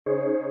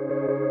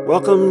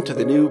Welcome to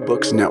the New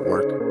Books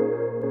Network.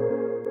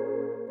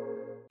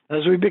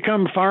 As we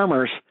become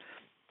farmers,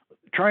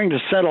 trying to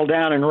settle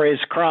down and raise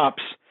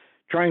crops,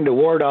 trying to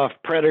ward off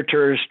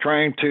predators,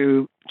 trying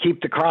to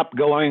keep the crop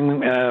going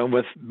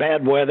with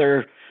bad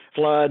weather,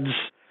 floods,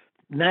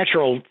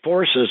 natural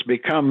forces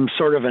become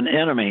sort of an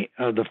enemy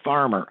of the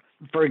farmer.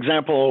 For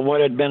example, what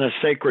had been a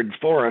sacred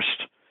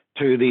forest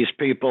to these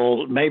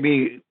people,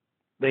 maybe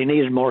they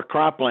needed more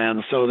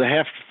cropland, so they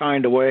have to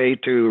find a way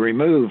to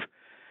remove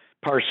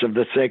parts of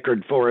the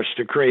sacred forest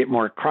to create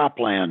more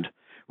cropland.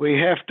 We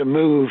have to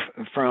move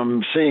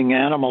from seeing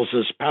animals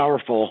as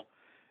powerful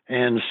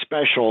and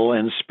special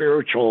and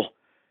spiritual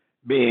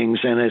beings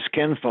and as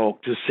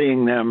kinfolk to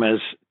seeing them as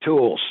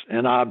tools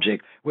and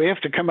objects. We have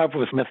to come up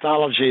with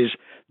mythologies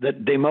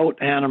that demote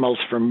animals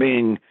from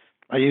being,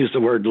 I use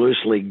the word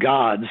loosely,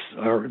 gods,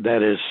 or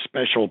that is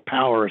special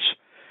powers,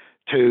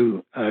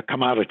 to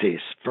commodities,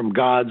 from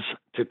gods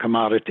to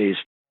commodities.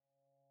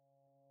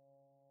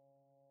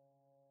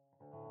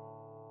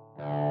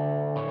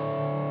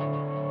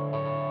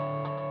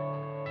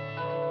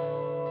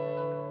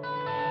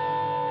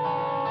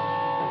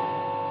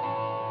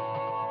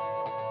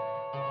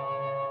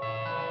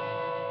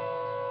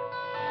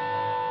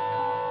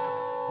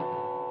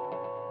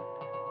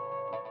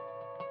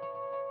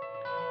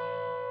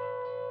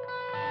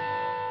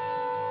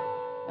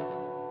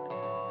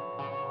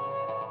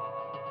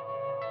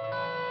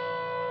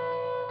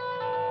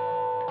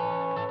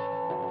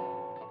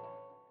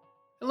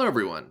 Hello,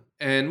 everyone,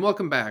 and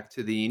welcome back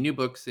to the New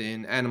Books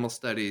in Animal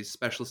Studies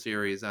special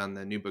series on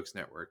the New Books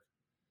Network.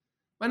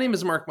 My name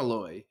is Mark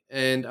Malloy,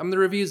 and I'm the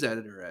reviews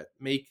editor at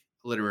Make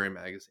Literary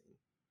Magazine.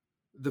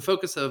 The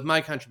focus of my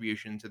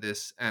contribution to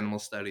this Animal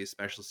Studies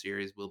special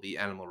series will be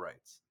animal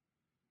rights.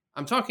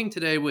 I'm talking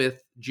today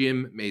with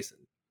Jim Mason.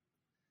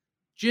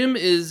 Jim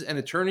is an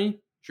attorney,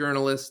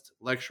 journalist,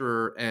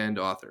 lecturer, and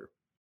author.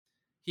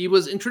 He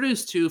was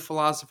introduced to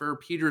philosopher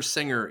Peter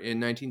Singer in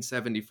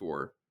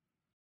 1974.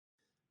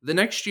 The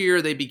next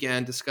year, they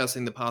began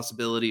discussing the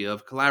possibility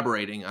of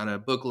collaborating on a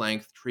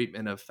book-length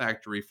treatment of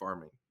factory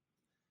farming.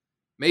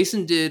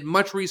 Mason did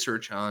much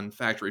research on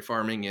factory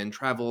farming and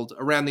traveled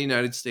around the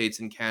United States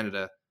and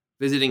Canada,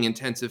 visiting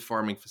intensive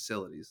farming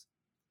facilities.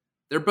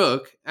 Their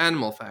book,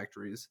 Animal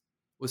Factories,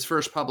 was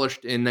first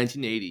published in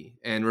 1980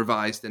 and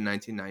revised in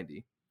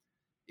 1990.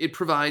 It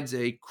provides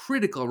a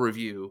critical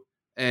review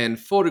and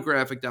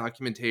photographic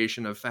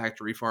documentation of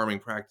factory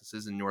farming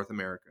practices in North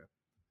America.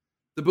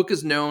 The book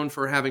is known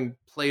for having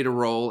played a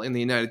role in the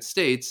United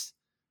States,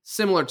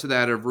 similar to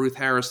that of Ruth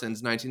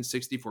Harrison's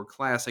 1964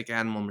 classic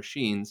Animal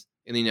Machines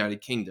in the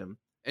United Kingdom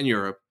and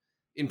Europe,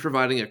 in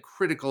providing a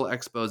critical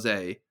expose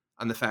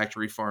on the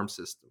factory farm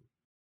system.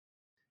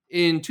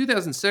 In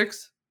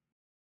 2006,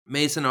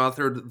 Mason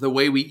authored The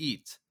Way We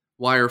Eat,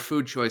 Why Our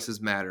Food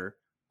Choices Matter,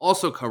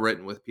 also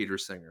co-written with Peter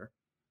Singer.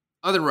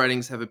 Other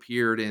writings have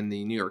appeared in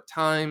the New York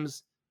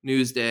Times,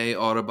 Newsday,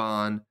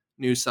 Audubon,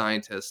 New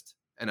Scientist,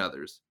 and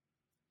others.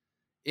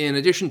 In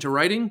addition to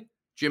writing,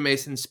 Jim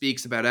Mason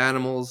speaks about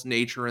animals,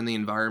 nature, and the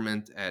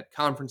environment at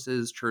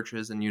conferences,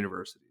 churches, and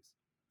universities.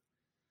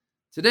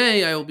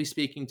 Today, I will be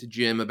speaking to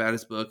Jim about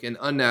his book, An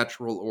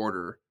Unnatural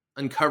Order,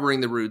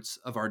 Uncovering the Roots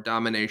of Our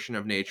Domination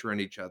of Nature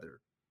and Each Other.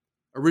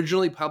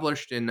 Originally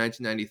published in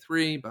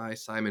 1993 by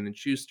Simon &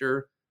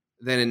 Schuster,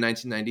 then in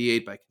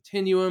 1998 by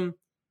Continuum,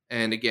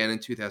 and again in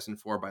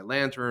 2004 by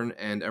Lantern,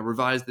 and a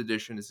revised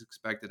edition is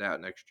expected out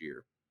next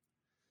year.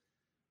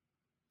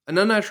 An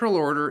Unnatural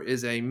Order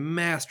is a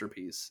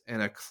masterpiece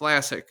and a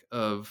classic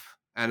of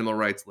animal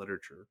rights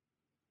literature.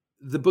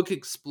 The book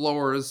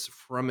explores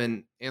from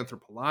an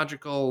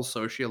anthropological,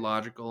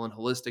 sociological, and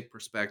holistic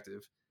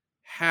perspective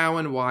how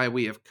and why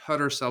we have cut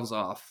ourselves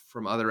off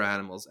from other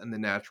animals and the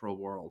natural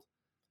world,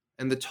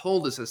 and the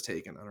toll this has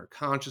taken on our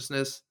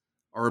consciousness,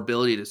 our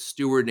ability to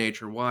steward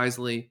nature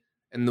wisely,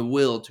 and the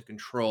will to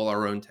control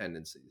our own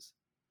tendencies.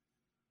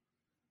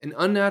 An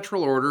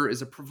Unnatural Order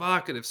is a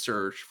provocative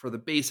search for the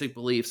basic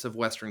beliefs of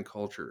Western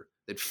culture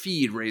that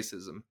feed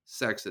racism,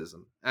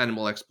 sexism,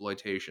 animal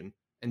exploitation,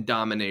 and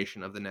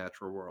domination of the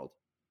natural world.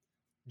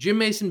 Jim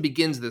Mason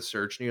begins this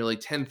search nearly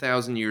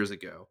 10,000 years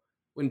ago,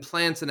 when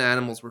plants and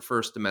animals were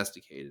first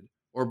domesticated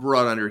or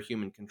brought under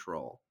human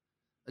control.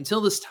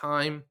 Until this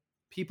time,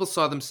 people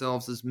saw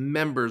themselves as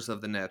members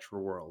of the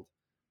natural world.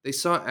 They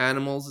saw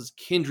animals as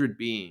kindred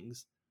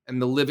beings, and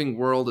the living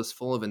world as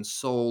full of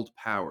ensouled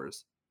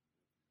powers.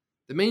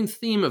 The main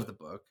theme of the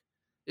book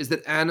is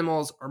that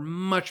animals are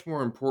much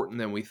more important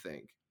than we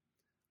think.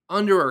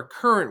 Under our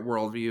current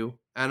worldview,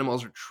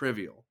 animals are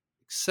trivial,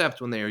 except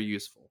when they are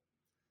useful.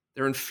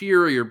 They're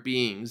inferior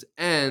beings,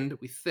 and,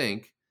 we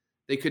think,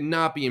 they could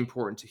not be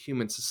important to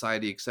human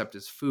society except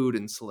as food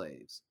and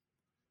slaves.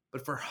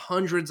 But for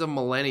hundreds of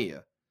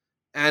millennia,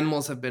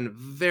 animals have been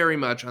very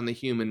much on the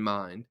human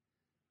mind.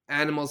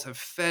 Animals have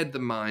fed the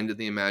mind and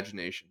the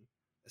imagination,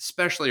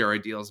 especially our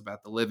ideals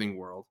about the living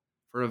world,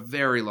 for a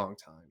very long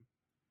time.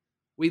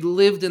 We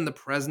lived in the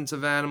presence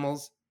of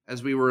animals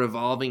as we were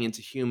evolving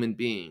into human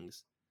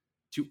beings.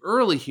 To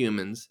early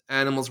humans,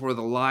 animals were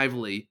the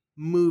lively,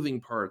 moving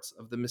parts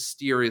of the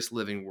mysterious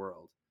living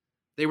world.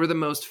 They were the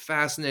most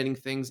fascinating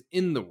things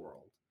in the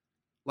world.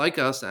 Like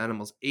us,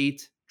 animals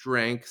ate,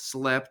 drank,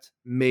 slept,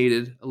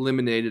 mated,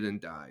 eliminated, and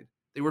died.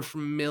 They were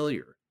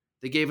familiar.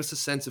 They gave us a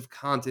sense of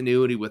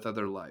continuity with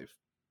other life.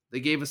 They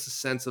gave us a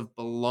sense of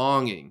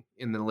belonging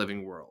in the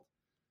living world.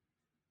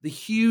 The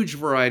huge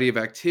variety of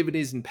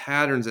activities and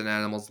patterns in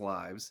animals'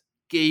 lives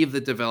gave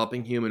the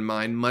developing human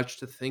mind much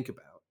to think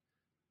about.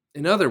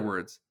 In other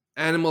words,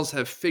 animals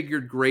have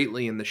figured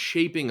greatly in the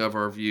shaping of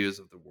our views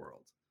of the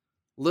world.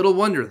 Little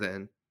wonder,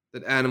 then,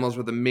 that animals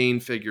were the main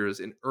figures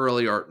in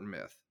early art and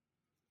myth.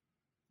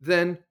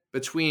 Then,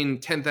 between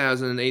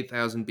 10,000 and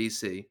 8,000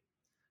 BC,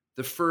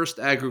 the first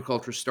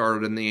agriculture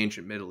started in the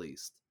ancient Middle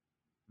East.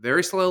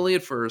 Very slowly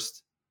at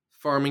first,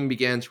 farming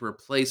began to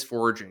replace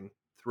foraging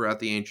throughout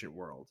the ancient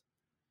world.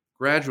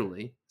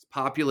 Gradually, as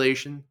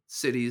population,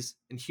 cities,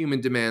 and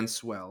human demands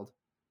swelled,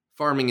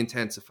 farming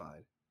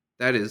intensified.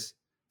 That is,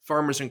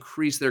 farmers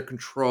increased their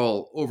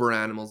control over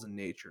animals and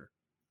nature.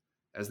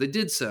 As they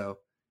did so,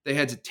 they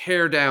had to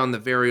tear down the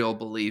very old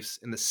beliefs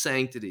in the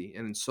sanctity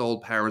and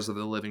ensouled powers of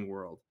the living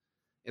world.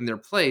 In their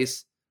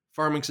place,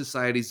 farming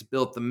societies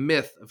built the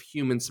myth of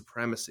human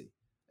supremacy,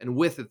 and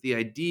with it the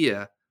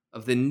idea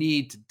of the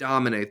need to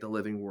dominate the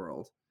living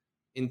world.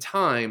 In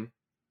time,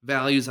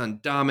 values on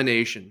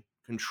domination,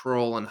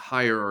 control, and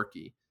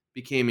hierarchy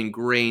became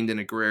ingrained in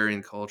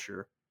agrarian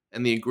culture,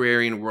 and the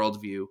agrarian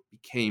worldview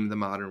became the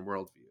modern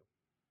worldview.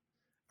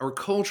 Our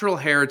cultural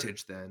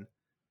heritage, then,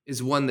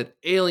 is one that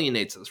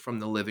alienates us from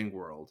the living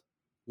world,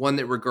 one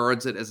that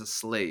regards it as a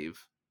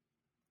slave.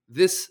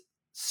 This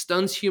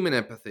stunts human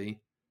empathy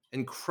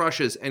and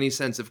crushes any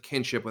sense of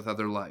kinship with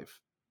other life.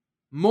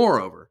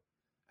 Moreover,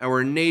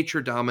 our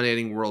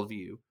nature-dominating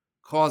worldview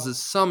causes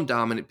some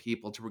dominant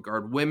people to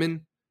regard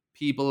women,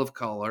 people of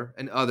color,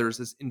 and others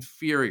as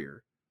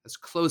inferior, as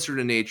closer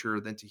to nature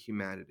than to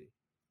humanity.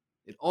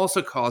 It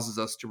also causes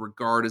us to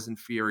regard as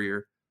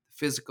inferior the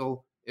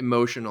physical,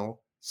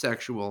 emotional,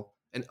 sexual,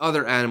 and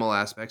other animal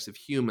aspects of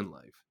human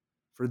life,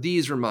 for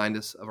these remind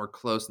us of our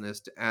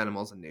closeness to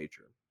animals and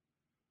nature.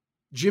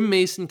 Jim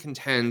Mason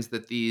contends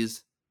that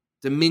these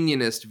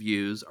dominionist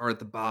views are at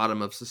the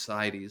bottom of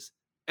society's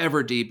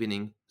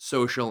ever-deepening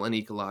social and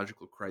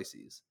ecological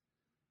crises.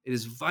 It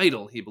is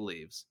vital, he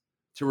believes,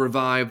 to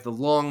revive the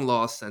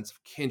long-lost sense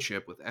of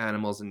kinship with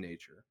animals and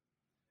nature.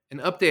 An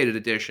updated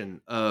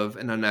edition of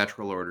An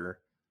Unnatural Order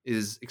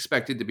is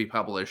expected to be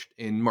published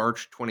in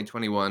March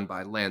 2021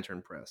 by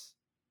Lantern Press.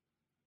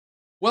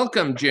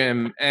 Welcome,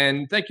 Jim,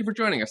 and thank you for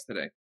joining us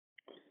today.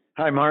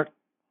 Hi, Mark.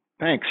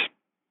 Thanks.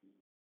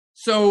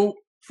 So,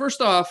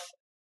 first off,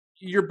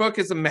 your book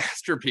is a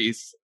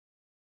masterpiece.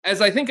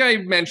 As I think I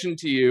mentioned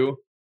to you,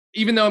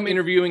 even though I'm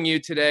interviewing you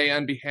today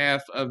on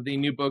behalf of the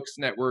New Books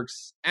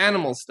Network's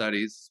Animal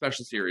Studies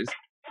special series,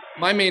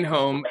 my main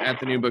home at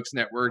the New Books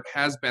Network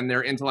has been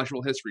their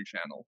intellectual history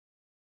channel.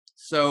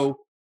 So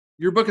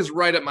your book is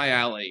right up my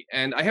alley.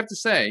 And I have to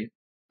say,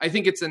 I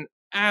think it's an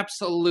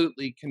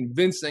absolutely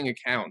convincing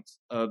account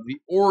of the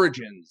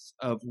origins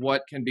of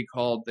what can be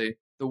called the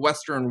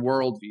Western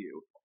worldview.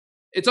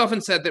 It's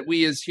often said that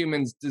we as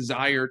humans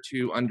desire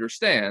to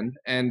understand,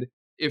 and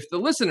if the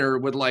listener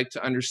would like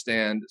to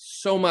understand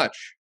so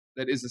much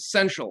that is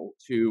essential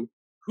to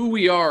who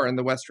we are in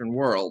the Western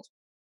world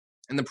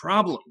and the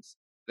problems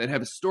that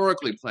have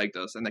historically plagued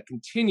us and that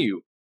continue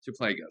to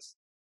plague us,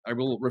 I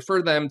will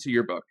refer them to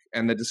your book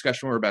and the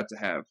discussion we're about to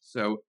have.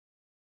 So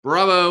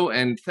bravo,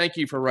 and thank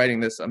you for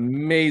writing this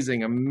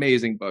amazing,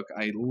 amazing book.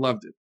 I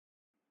loved it.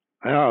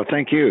 Oh,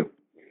 thank you.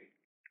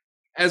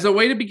 As a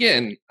way to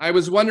begin, I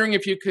was wondering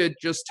if you could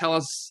just tell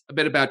us a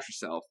bit about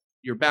yourself,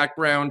 your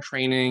background,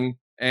 training,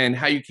 and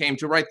how you came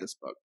to write this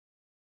book.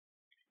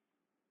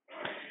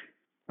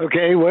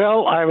 Okay,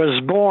 well, I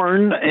was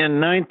born in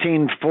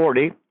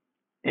 1940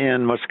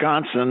 in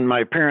Wisconsin.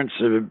 My parents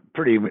had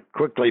pretty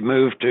quickly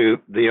moved to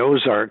the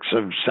Ozarks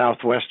of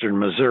southwestern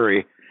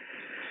Missouri.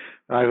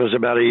 I was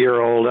about a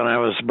year old, and I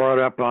was brought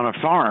up on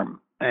a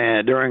farm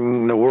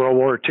during the World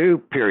War II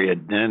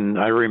period, and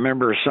I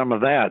remember some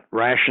of that,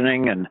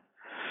 rationing and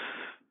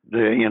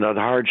the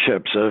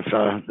hardships of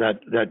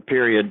that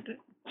period.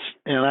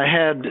 And I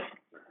had,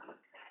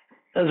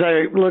 as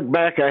I look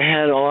back, I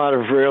had a lot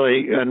of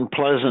really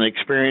unpleasant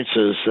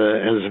experiences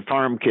as a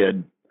farm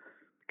kid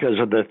because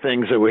of the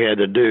things that we had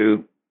to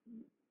do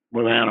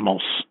with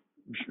animals.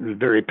 It was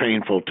very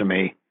painful to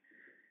me.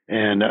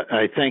 And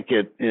I think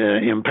it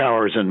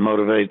empowers and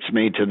motivates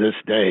me to this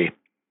day.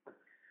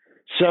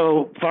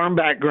 So, farm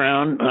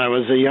background, I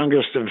was the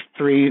youngest of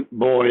three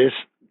boys.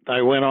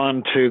 I went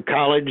on to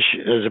college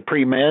as a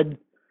pre-med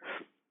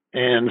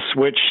and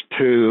switched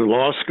to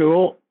law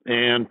school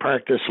and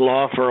practiced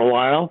law for a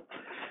while,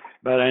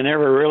 but I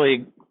never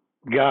really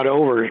got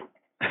over,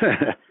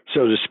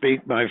 so to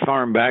speak, my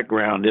farm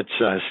background. It's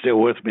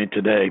still with me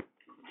today.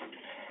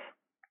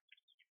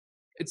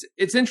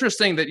 It's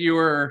interesting that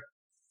your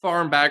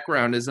farm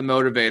background is a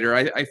motivator.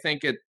 I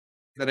think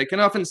that it can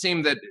often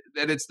seem that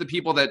it's the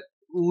people that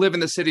live in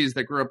the cities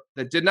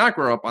that did not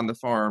grow up on the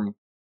farm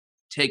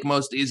take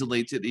most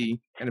easily to the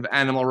kind of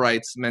animal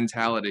rights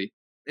mentality.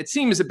 It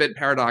seems a bit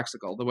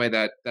paradoxical the way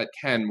that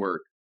can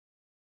work.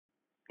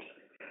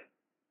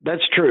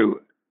 That's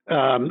true.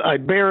 I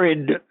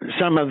buried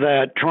some of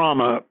that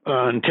trauma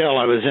until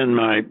I was in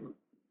my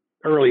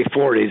early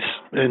 40s.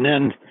 And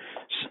then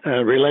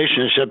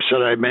relationships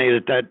that I made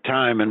at that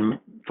time, and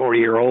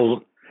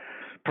 40-year-old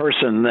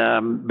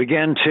person,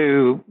 began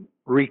to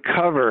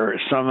recover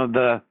some of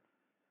the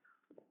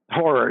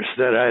horrors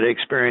that I'd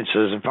experienced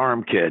as a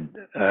farm kid,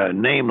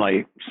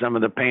 namely some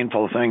of the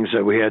painful things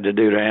that we had to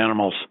do to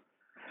animals.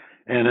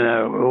 And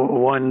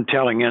one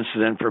telling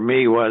incident for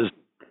me was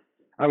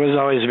I was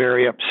always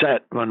very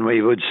upset when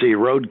we would see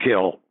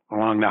roadkill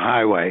along the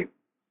highway.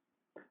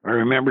 I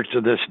remember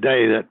to this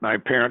day that my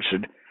parents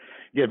would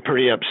get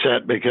pretty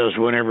upset because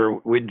whenever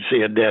we'd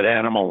see a dead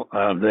animal,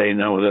 they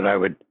know that I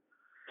would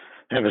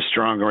have a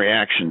strong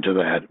reaction to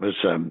that. It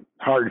was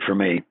hard for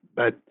me.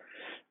 But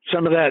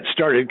some of that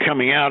started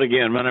coming out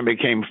again when I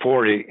became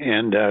 40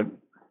 and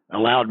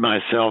allowed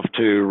myself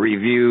to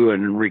review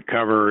and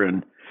recover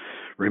and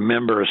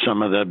remember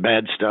some of the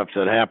bad stuff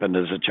that happened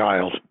as a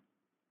child.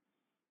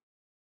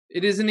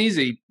 It isn't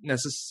easy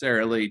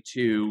necessarily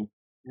to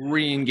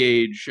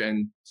re-engage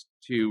and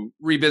to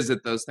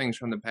revisit those things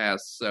from the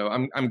past. So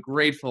I'm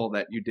grateful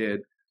that you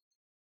did.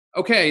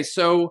 Okay,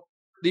 so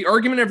the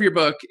argument of your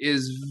book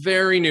is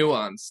very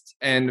nuanced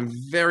and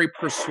very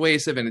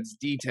persuasive in its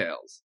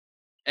details.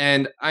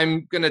 And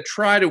I'm going to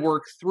try to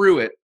work through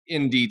it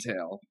in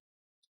detail.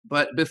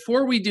 But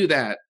before we do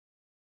that,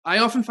 I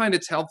often find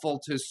it's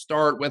helpful to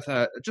start with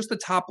just a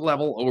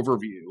top-level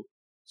overview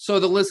so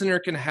the listener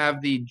can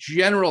have the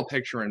general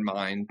picture in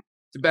mind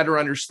to better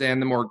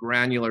understand the more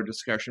granular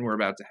discussion we're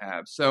about to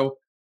have. So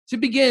to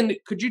begin,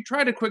 could you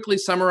try to quickly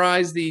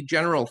summarize the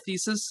general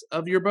thesis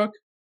of your book?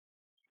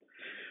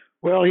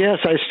 Well, yes,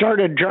 I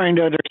started trying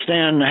to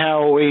understand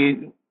how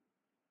we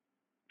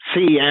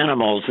see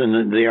animals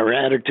and their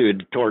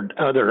attitude toward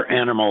other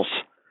animals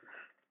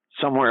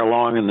somewhere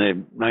along in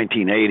the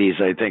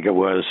 1980s, I think it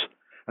was.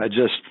 I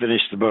just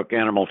finished the book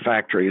Animal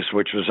Factories,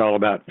 which was all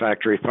about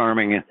factory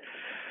farming.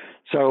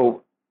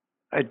 So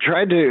I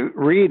tried to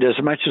read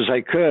as much as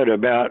I could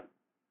about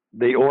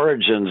the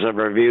origins of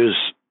our views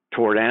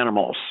toward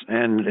animals,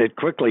 and it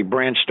quickly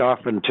branched off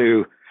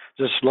into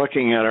just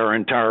looking at our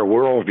entire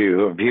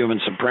worldview of human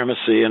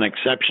supremacy and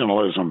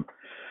exceptionalism.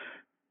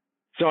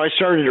 So I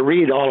started to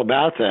read all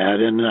about that,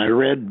 and I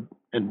read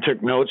and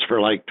took notes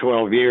for like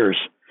 12 years.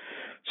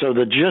 So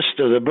the gist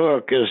of the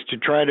book is to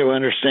try to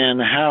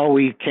understand how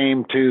we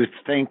came to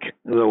think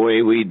the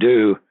way we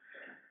do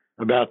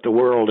about the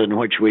world in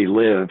which we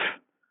live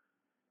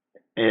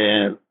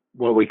and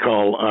what we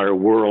call our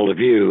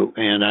worldview.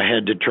 And I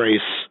had to trace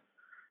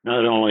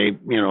not only,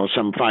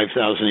 some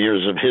 5,000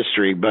 years of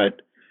history,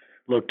 but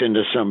looked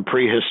into some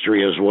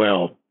prehistory as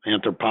well,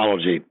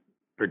 anthropology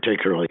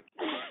particularly.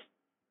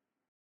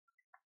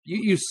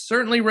 You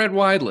certainly read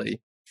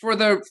widely. For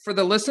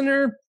the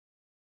listener,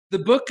 the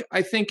book,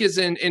 I think, is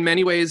in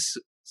many ways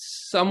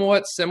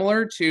somewhat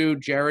similar to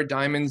Jared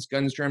Diamond's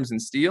Guns, Germs,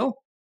 and Steel.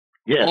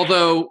 Yes.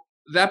 Although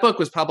that book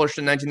was published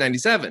in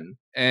 1997,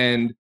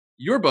 and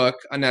your book,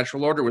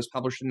 Unnatural Order, was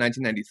published in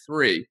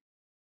 1993.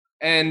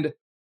 And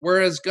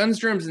whereas Guns,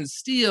 Germs, and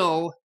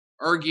Steel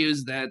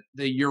argues that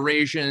the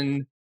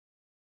Eurasian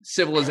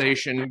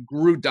civilization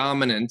grew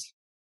dominant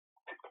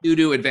due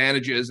to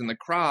advantages in the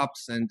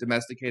crops and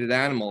domesticated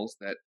animals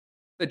that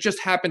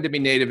just happened to be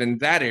native in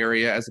that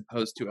area as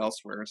opposed to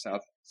elsewhere,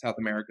 South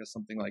America,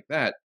 something like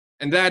that.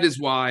 And that is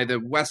why the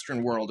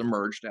Western world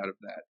emerged out of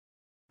that.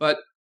 But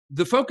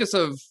the focus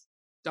of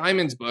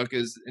Diamond's book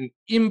is an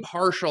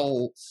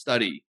impartial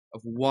study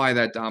of why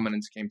that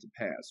dominance came to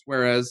pass,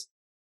 whereas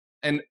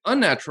an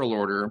Unnatural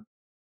Order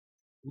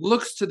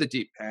looks to the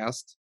deep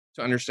past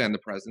to understand the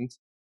present,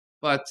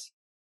 but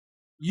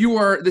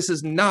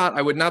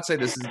I would not say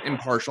this is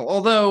impartial,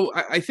 although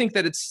I think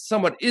that it's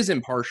somewhat is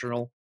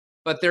impartial,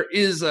 but there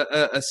is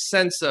a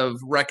sense of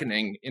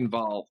reckoning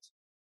involved.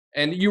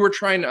 And you were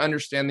trying to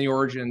understand the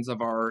origins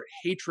of our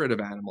hatred of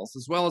animals,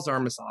 as well as our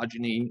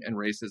misogyny and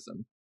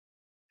racism.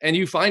 And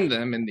you find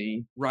them in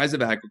the rise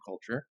of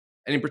agriculture,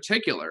 and in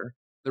particular,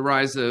 the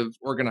rise of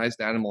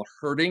organized animal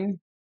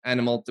herding,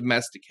 animal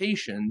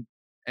domestication,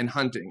 and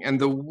hunting. And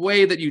the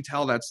way that you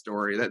tell that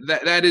story,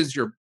 that is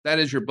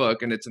your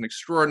book, and it's an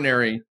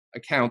extraordinary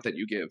account that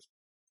you give.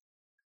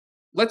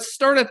 Let's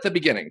start at the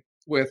beginning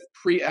with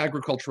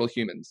pre-agricultural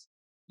humans.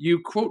 You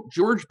quote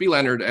George B.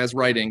 Leonard as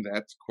writing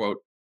that, quote,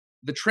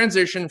 "The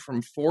transition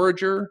from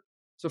forager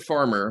to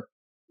farmer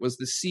was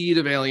the seed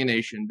of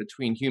alienation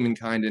between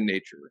humankind and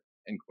nature,"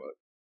 end quote.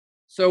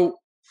 So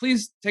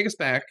please take us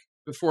back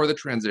before the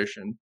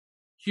transition.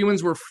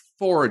 Humans were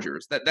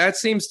foragers. That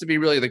seems to be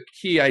really the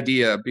key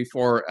idea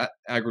before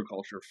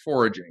agriculture,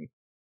 foraging.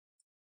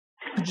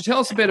 Could you tell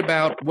us a bit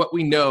about what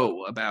we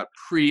know about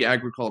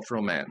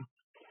pre-agricultural man?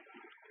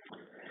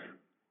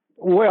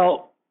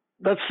 Well,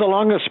 that's the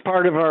longest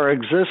part of our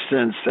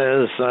existence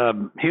as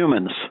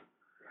humans.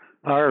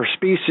 Our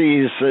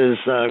species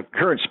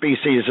current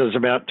species is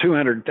about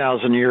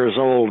 200,000 years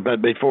old,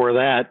 but before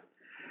that,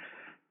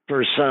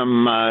 for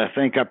some, I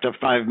think up to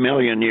 5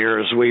 million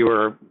years, we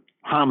were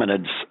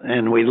hominids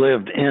and we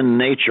lived in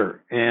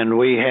nature and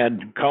we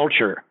had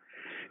culture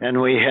and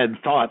we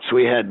had thoughts,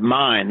 we had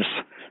minds.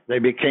 They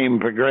became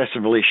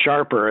progressively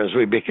sharper as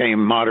we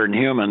became modern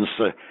humans,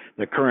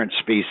 the current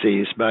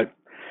species. But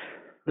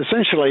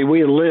essentially,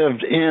 we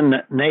lived in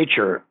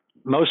nature,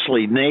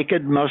 mostly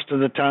naked most of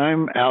the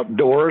time,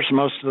 outdoors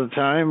most of the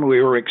time.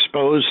 We were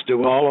exposed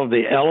to all of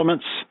the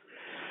elements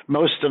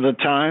most of the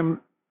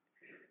time,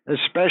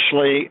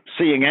 especially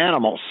seeing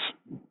animals,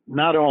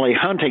 not only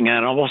hunting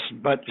animals,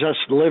 but just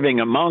living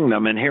among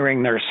them and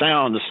hearing their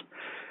sounds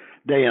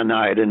day and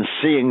night and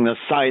seeing the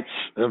sights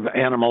of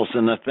animals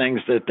and the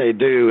things that they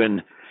do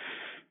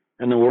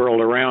in the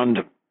world around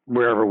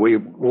wherever we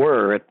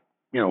were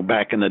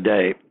back in the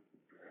day.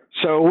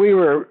 So we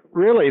were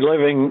really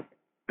living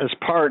as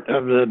part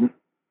of the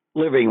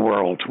living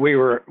world. We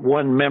were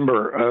one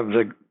member of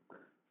the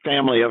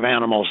family of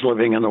animals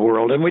living in the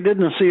world, and we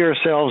didn't see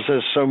ourselves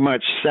as so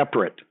much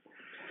separate,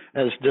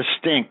 as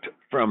distinct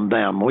from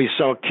them. We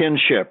saw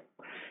kinship.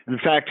 In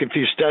fact, if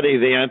you study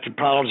the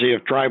anthropology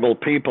of tribal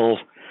peoples,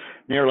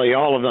 nearly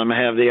all of them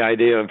have the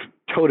idea of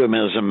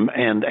totemism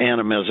and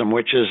animism,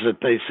 which is that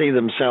they see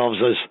themselves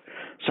as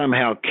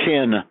somehow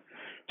kin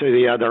to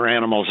the other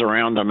animals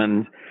around them.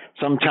 And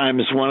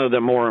sometimes one of the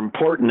more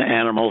important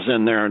animals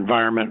in their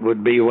environment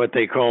would be what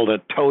they called a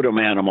totem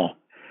animal.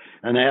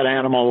 And that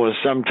animal was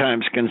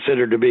sometimes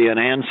considered to be an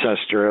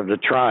ancestor of the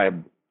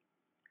tribe.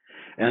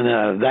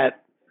 And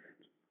that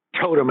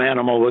totem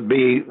animal would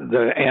be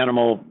the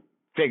animal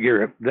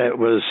figure that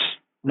was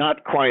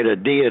not quite a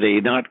deity,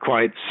 not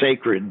quite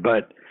sacred,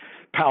 but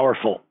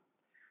powerful.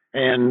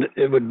 And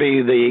it would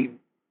be the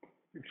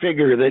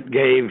figure that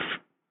gave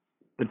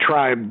the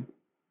tribe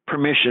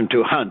permission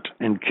to hunt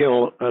and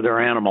kill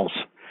other animals.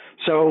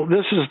 So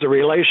this is the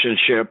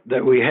relationship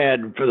that we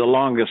had for the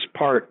longest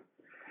part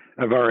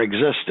of our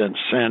existence.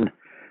 And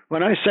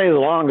when I say the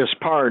longest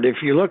part, if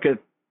you look at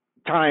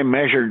time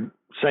measured,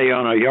 say,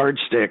 on a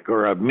yardstick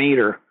or a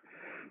meter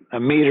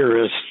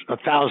is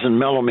 1,000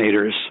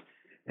 millimeters.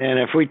 And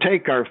if we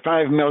take our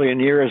 5 million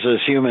years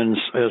as humans,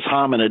 as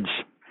hominids,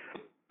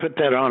 put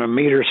that on a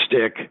meter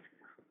stick,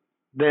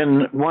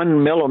 then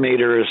 1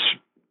 millimeter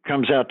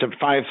comes out to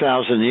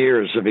 5,000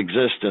 years of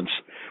existence.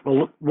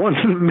 Well,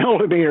 1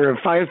 millimeter of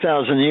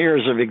 5,000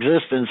 years of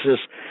existence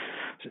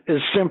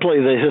is simply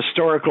the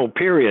historical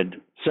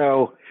period.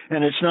 So,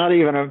 and it's not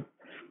even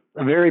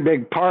a very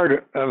big part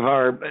of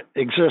our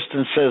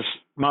existence as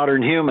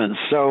modern humans.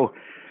 So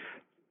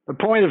the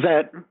point of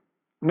that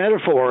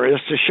metaphor is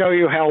to show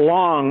you how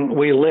long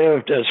we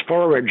lived as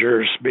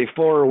foragers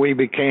before we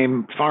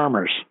became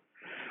farmers.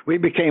 We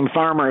became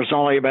farmers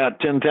only about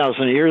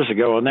 10,000 years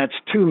ago, and that's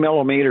 2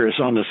 millimeters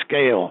on the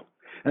scale.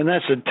 And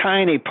that's a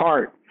tiny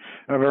part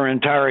of our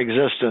entire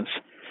existence.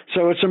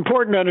 So it's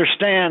important to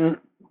understand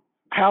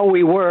how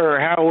we were,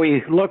 how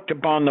we looked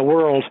upon the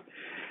world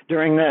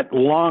during that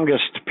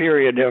longest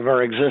period of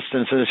our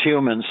existence as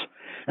humans,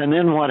 and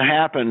then what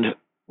happened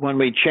when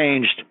we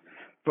changed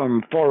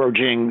from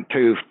foraging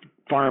to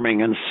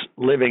farming and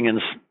living in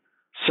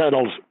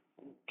settled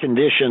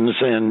conditions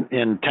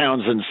in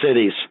towns and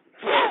cities.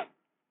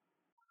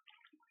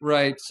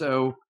 Right.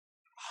 So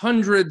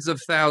hundreds of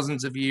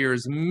thousands of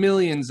years,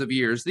 millions of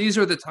years, these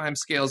are the time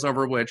scales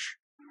over which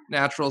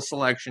natural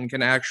selection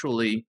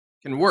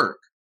can work.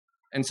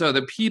 And so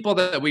the people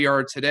that we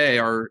are today,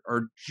 our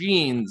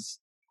genes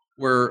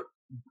were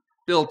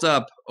built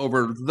up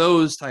over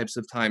those types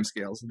of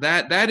timescales.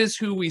 That is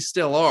who we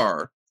still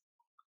are.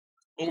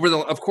 Over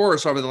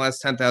the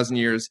last 10,000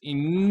 years,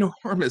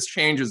 enormous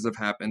changes have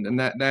happened, and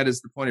that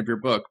is the point of your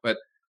book. But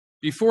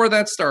before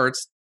that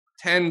starts,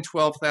 10,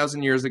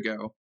 12,000 years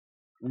ago,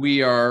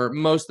 we are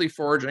mostly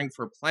foraging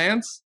for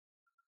plants.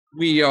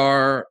 We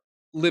are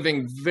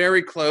living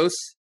very close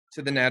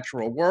to the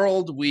natural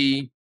world.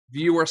 We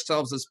view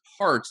ourselves as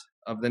part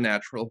of the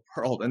natural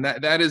world, and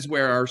that is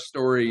where our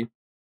story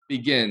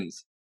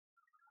begins.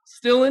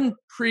 Still in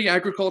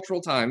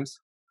pre-agricultural times,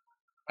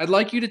 I'd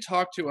like you to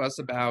talk to us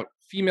about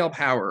female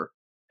power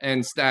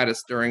and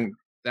status during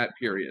that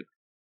period.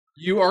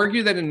 You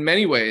argue that in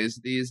many ways,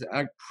 these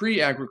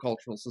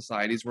pre-agricultural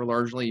societies were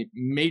largely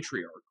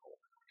matriarchal.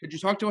 Could you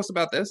talk to us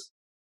about this?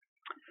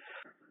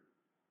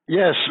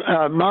 Yes,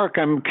 Mark,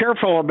 I'm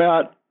careful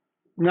about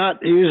not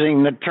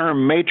using the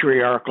term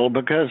matriarchal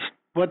because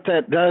what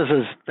that does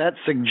is that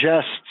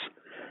suggests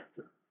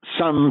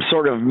some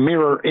sort of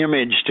mirror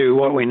image to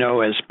what we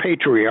know as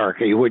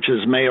patriarchy, which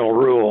is male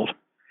ruled.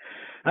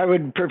 I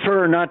would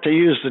prefer not to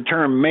use the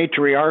term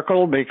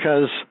matriarchal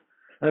because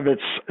of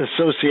its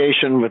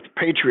association with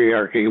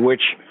patriarchy,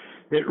 which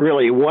it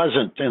really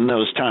wasn't in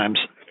those times.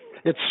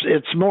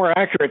 It's more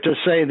accurate to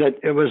say that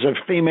it was a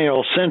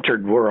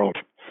female-centered world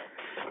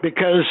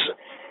because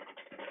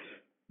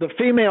the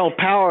female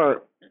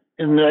power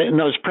in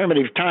those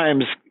primitive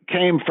times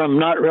came from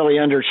not really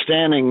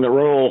understanding the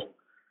role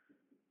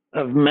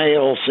of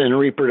males in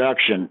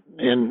reproduction,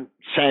 in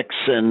sex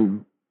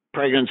and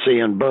pregnancy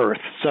and birth.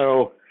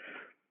 So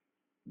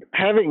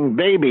having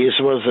babies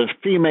was a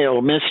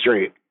female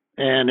mystery,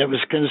 and it was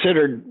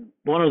considered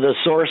one of the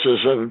sources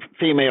of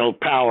female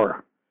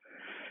power.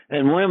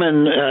 And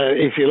women,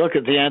 if you look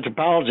at the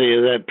anthropology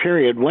of that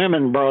period,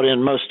 women brought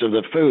in most of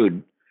the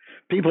food.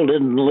 People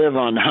didn't live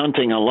on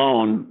hunting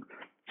alone.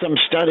 Some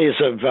studies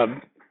of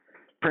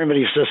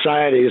primitive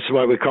societies,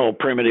 what we call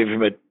primitive,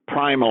 but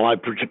primal, I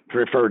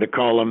prefer to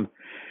call them,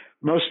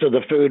 most of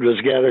the food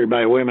was gathered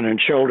by women and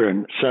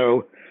children.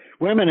 So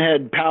women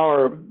had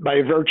power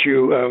by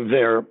virtue of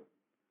their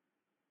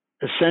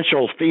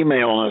essential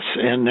femaleness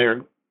and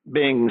their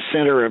being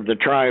center of the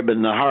tribe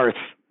and the hearth.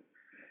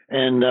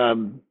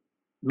 And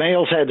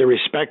males had to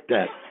respect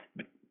that.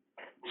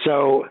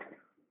 So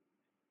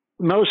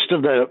most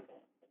of the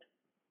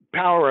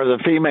power of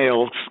the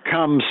females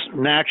comes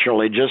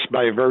naturally just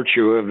by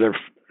virtue of their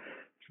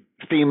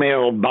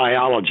female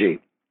biology.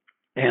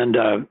 And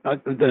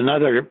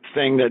another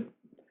thing that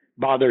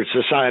bothered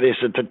societies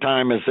at the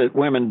time is that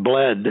women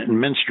bled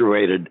and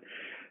menstruated.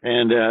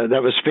 And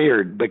that was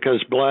feared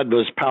because blood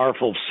was a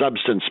powerful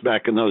substance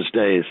back in those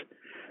days.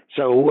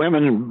 So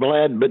women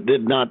bled but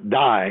did not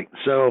die.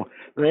 So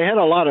they had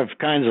a lot of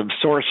kinds of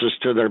sources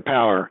to their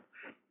power.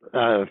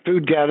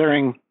 Food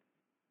gathering,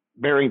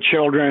 bearing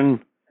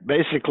children,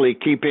 basically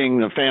keeping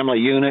the family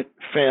unit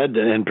fed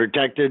and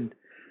protected.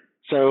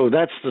 So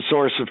that's the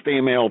source of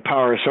female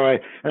power. So I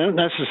don't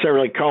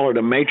necessarily call it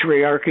a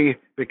matriarchy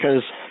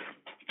because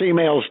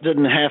females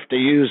didn't have to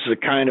use the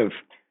kind of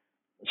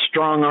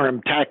strong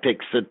arm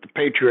tactics that the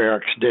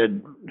patriarchs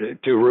did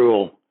to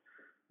rule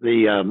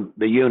the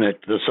unit,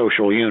 the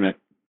social unit.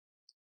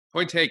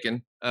 Point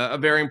taken. A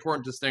very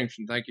important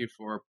distinction. Thank you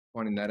for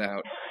pointing that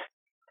out.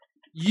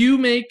 You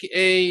make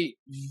a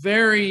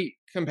very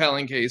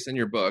compelling case in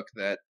your book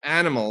that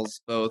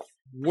animals both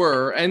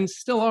were and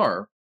still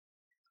are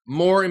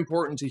more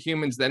important to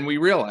humans than we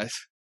realize.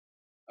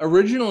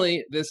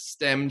 Originally, this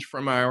stemmed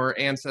from our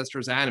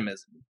ancestors'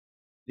 animism,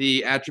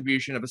 the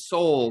attribution of a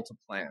soul to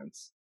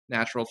plants,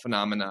 natural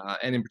phenomena,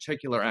 and in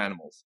particular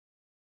animals.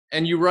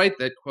 And you write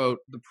that, quote,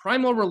 the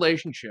primal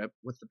relationship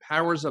with the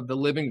powers of the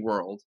living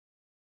world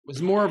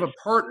was more of a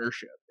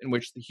partnership in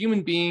which the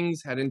human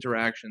beings had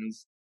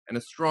interactions and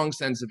a strong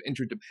sense of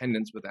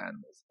interdependence with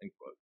animals, end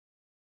quote.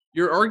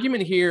 Your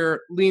argument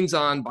here leans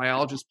on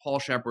biologist Paul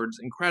Shepard's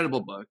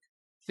incredible book,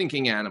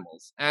 Thinking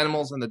Animals,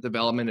 Animals and the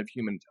Development of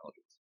Human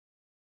Intelligence.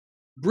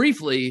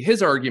 Briefly,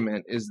 his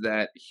argument is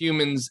that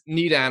humans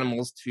need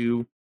animals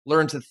to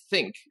learn to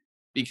think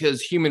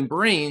because human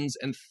brains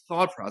and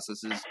thought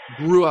processes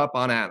grew up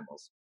on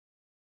animals.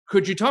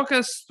 Could you talk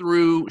us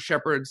through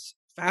Shepard's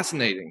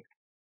fascinating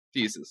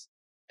thesis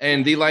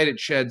and the light it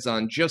sheds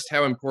on just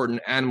how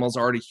important animals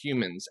are to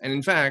humans, and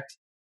in fact,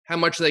 how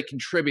much they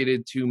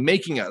contributed to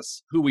making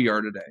us who we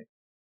are today?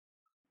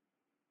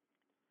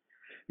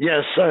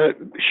 Yes,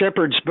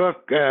 Shepard's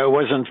book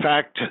was in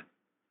fact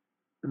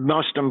the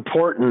most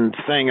important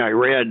thing I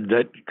read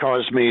that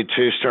caused me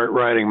to start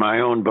writing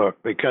my own book,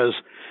 because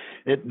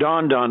it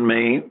dawned on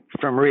me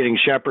from reading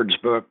Shepard's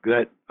book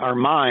that our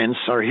minds,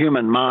 our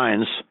human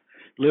minds,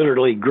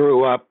 literally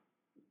grew up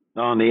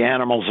on the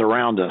animals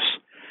around us.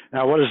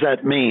 Now, what does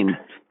that mean?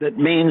 That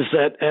means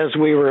that as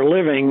we were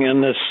living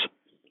in this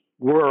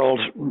world,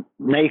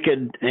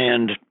 naked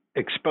and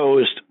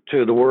exposed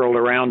to the world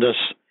around us,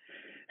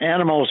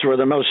 animals were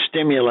the most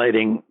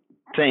stimulating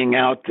thing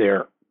out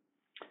there.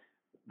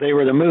 They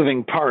were the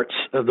moving parts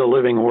of the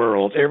living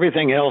world.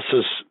 Everything else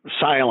is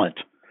silent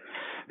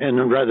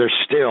and rather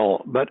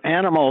still, but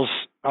animals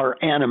are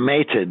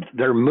animated.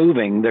 They're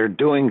moving, they're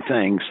doing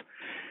things.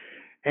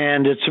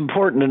 And it's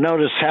important to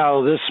notice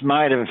how this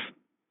might have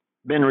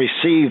been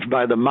received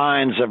by the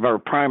minds of our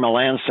primal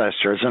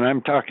ancestors, and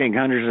I'm talking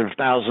hundreds of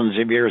thousands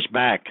of years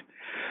back.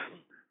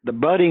 The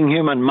budding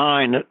human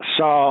mind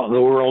saw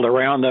the world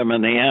around them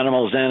and the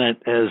animals in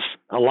it as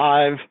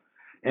alive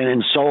and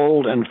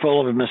ensouled and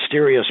full of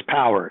mysterious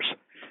powers.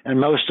 And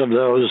most of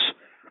those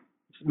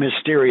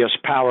mysterious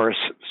powers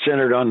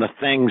centered on the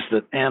things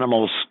that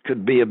animals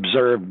could be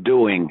observed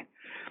doing.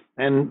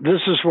 And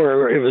this is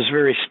where it was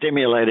very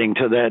stimulating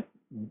to that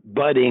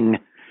budding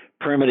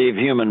primitive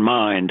human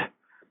mind.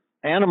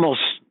 Animals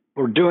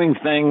were doing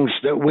things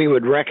that we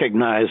would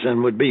recognize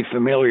and would be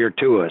familiar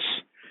to us.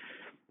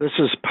 This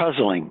is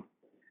puzzling.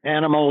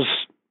 Animals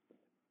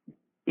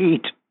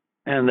eat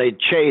and they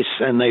chase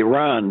and they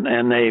run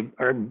and they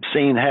are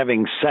seen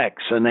having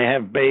sex and they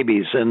have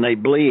babies and they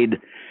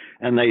bleed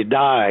and they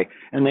die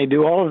and they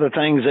do all of the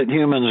things that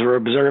humans were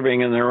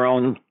observing in their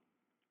own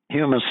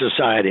human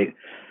society.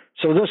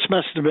 So this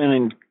must have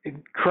been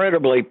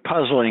incredibly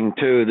puzzling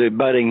to the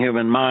budding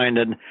human mind,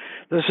 and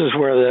this is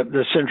where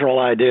the central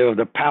idea of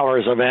the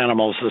powers of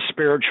animals, the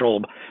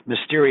spiritual,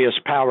 mysterious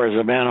powers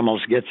of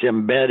animals, gets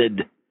embedded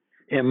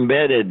in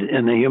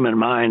the human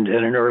mind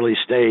at an early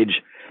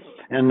stage.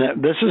 And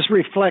this is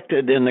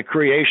reflected in the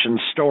creation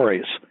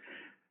stories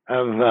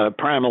of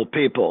primal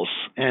peoples.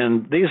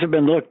 And these have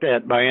been looked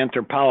at by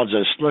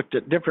anthropologists, looked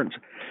at different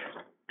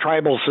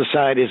tribal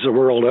societies the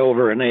world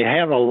over, and they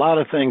have a lot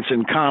of things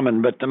in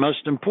common. But the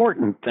most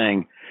important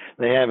thing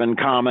they have in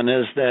common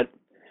is that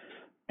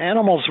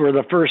animals were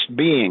the first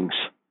beings.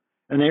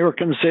 and they were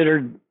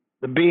considered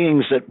the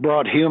beings that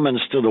brought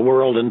humans to the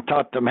world and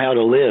taught them how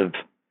to live.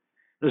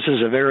 This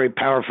is a very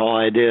powerful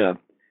idea,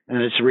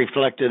 and it's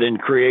reflected in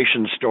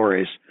creation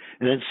stories.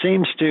 And it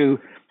seems to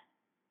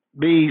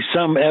be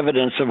some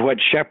evidence of what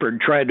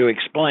Shepard tried to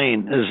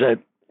explain, is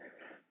that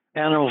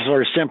animals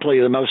are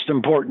simply the most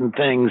important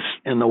things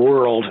in the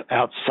world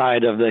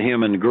outside of the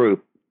human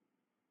group.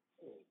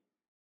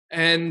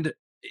 And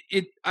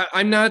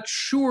I'm not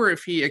sure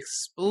if he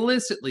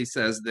explicitly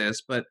says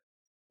this, but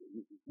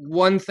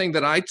one thing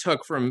that I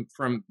took from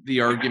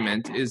the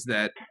argument is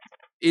that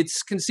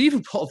it's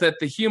conceivable that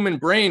the human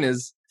brain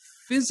is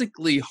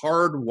physically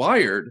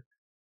hardwired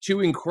to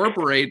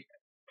incorporate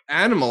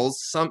animals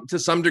to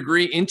some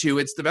degree into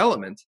its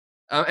development,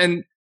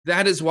 and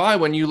that is why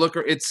when you look,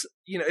 it's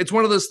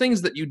one of those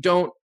things that you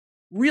don't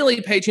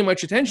really pay too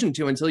much attention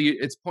to until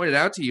it's pointed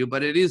out to you.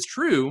 But it is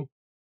true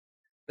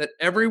that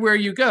everywhere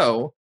you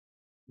go,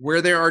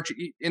 where there are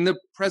in the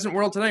present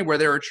world today, where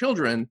there are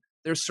children,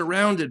 they're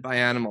surrounded by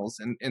animals,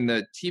 and in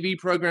the TV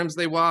programs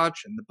they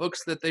watch, and the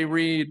books that they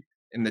read,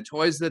 and the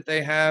toys that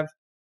they have,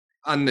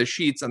 on the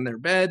sheets on their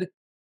bed.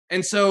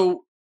 And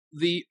so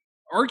the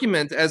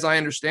argument, as I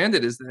understand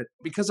it, is that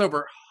because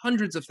over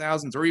hundreds of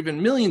thousands or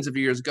even millions of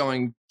years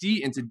going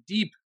into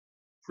deep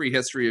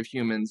prehistory of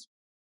humans,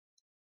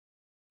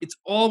 it's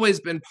always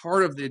been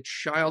part of the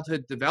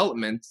childhood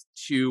development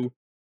to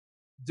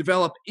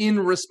develop in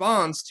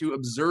response to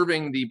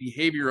observing the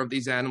behavior of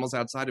these animals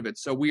outside of it.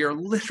 So we are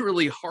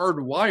literally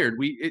hardwired.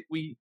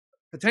 We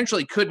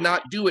potentially could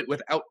not do it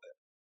without them.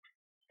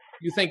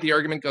 You think the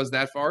argument goes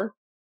that far?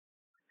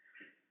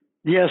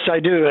 Yes, I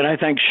do. And I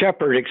think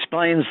Shepard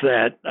explains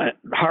that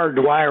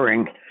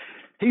hardwiring.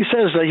 He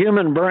says the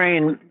human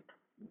brain,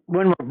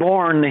 when we're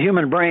born, the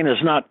human brain is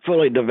not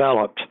fully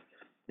developed.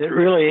 It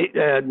really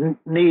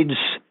needs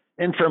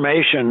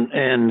information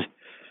and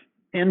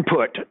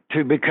input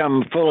to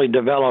become fully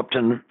developed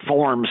and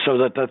formed, so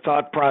that the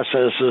thought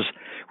processes,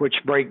 which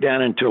break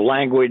down into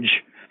language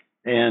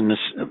and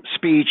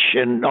speech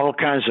and all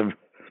kinds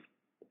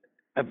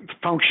of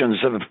functions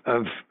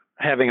of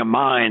having a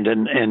mind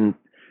and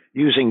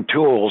using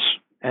tools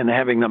and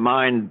having the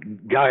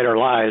mind guide our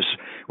lives,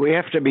 we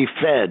have to be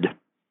fed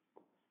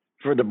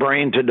for the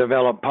brain to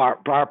develop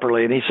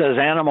properly. And he says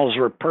animals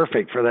were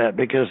perfect for that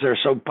because they're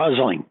so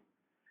puzzling.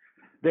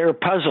 They're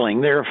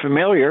puzzling. They're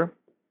familiar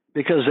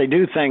because they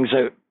do things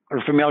that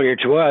are familiar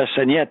to us,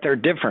 and yet they're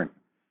different.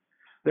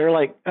 They're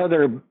like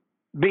other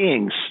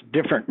beings,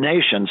 different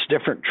nations,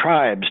 different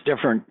tribes,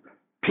 different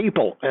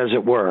people, as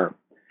it were.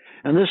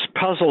 And this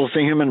puzzles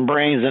the human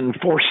brain and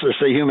forces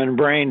the human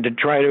brain to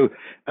try to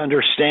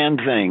understand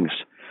things.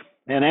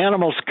 And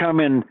animals come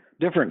in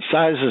different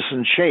sizes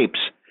and shapes.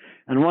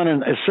 And one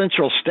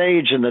essential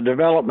stage in the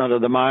development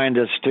of the mind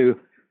is to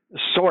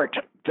sort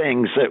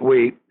things that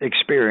we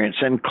experience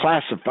and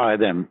classify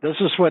them. This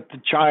is what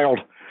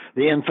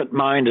the infant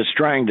mind is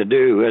trying to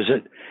do as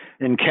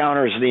it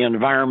encounters the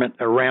environment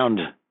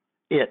around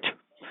it.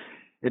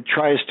 It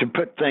tries to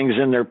put things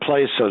in their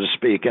place, so to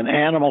speak. And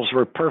animals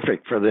were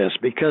perfect for this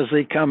because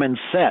they come in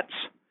sets.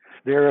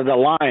 There are the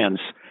lions,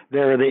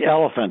 there are the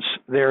elephants,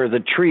 there are the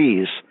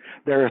trees,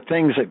 there are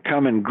things that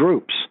come in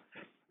groups.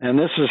 And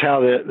this is how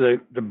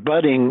the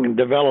budding,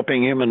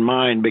 developing human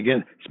mind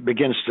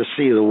begins to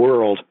see the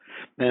world.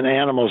 And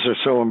animals are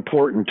so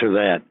important to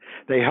that.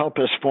 They help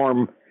us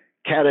form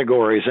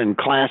categories and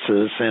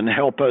classes and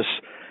help us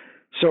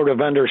sort of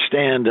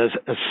understand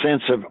a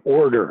sense of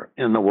order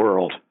in the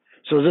world.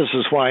 So this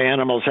is why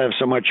animals have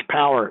so much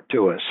power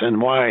to us, and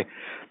why,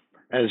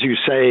 as you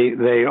say,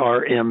 they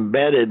are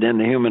embedded in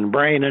the human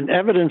brain. And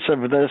evidence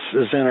of this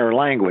is in our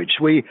language.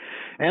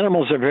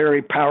 Animals are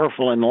very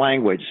powerful in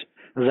language.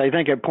 As I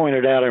think I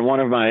pointed out in one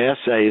of my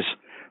essays,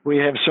 we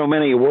have so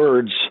many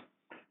words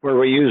where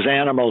we use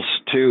animals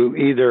to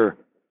either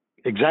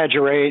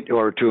exaggerate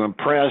or to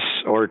impress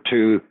or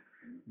to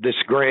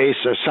disgrace,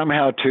 or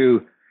somehow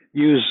to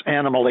use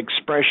animal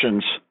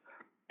expressions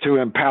to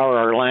empower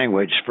our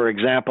language. For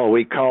example,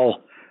 we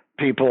call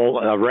people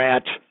a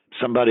rat.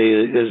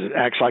 Somebody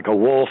acts like a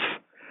wolf.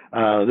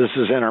 This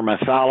is in our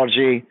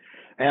mythology.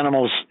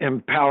 Animals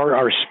empower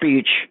our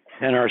speech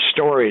and our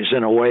stories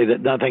in a way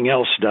that nothing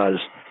else does,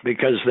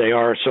 because they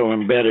are so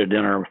embedded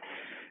in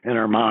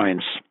our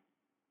minds.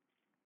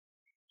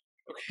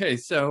 Okay,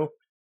 so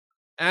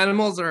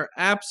animals are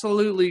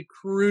absolutely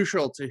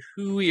crucial to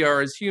who we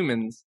are as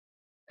humans.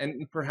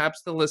 And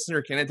perhaps the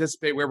listener can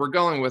anticipate where we're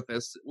going with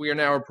this. We are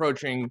now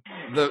approaching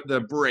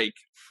the break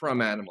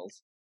from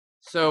animals.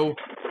 So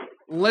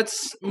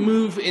let's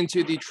move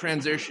into the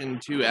transition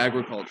to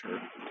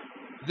agriculture.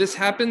 This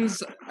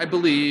happens, I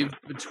believe,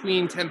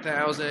 between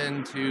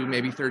 10,000 to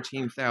maybe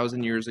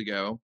 13,000 years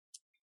ago.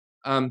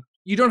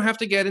 You don't have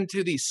to get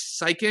into the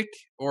psychic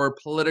or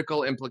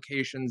political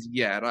implications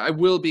yet. I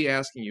will be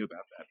asking you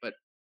about that. But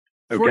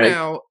for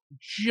now,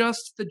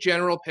 just the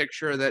general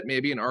picture that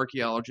maybe an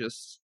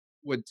archaeologist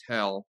would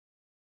tell.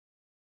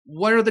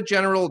 What are the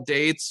general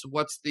dates?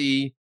 What's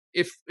the,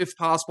 if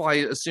possible, I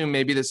assume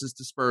maybe this is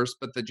dispersed,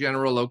 but the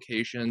general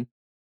location.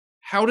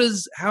 how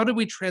do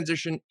we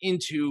transition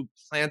into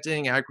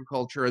planting,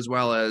 agriculture, as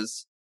well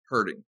as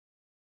herding?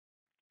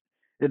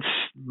 It's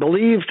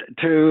believed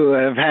to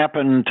have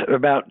happened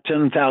about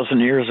 10,000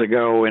 years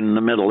ago in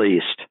the Middle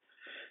East.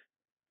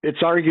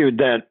 It's argued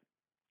that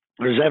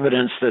there's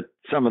evidence that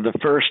some of the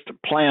first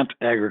plant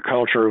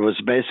agriculture was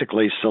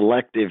basically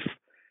selective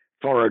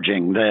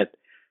foraging, that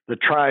the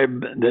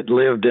tribe that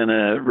lived in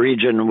a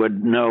region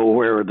would know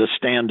where the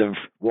stand of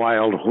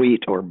wild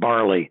wheat or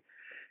barley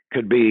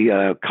could be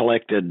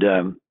collected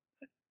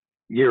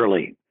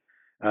yearly.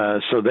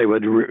 So there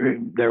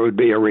would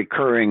be a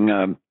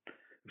recurring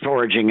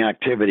foraging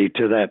activity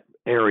to that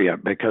area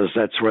because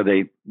that's where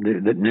they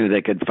knew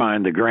they could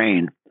find the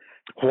grain.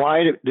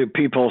 Why do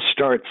people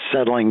start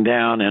settling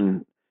down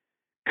and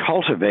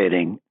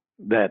cultivating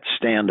that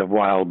stand of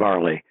wild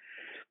barley?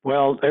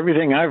 Well,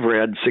 everything I've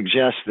read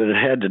suggests that it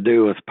had to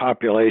do with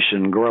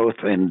population growth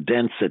and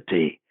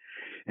density.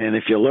 And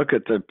if you look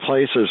at the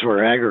places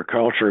where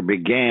agriculture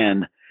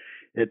began,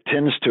 it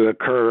tends to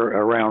occur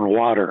around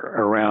water,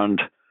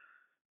 around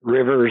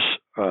rivers,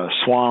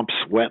 swamps,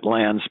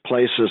 wetlands,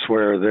 places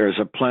where there's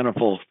a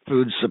plentiful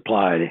food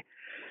supply.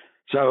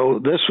 So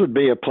this would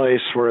be a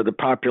place where the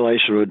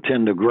population would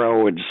tend to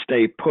grow and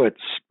stay put,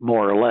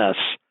 more or less,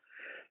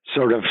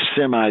 sort of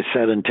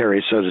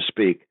semi-sedentary, so to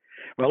speak.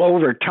 Well,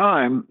 over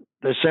time,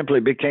 there simply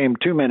became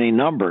too many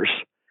numbers,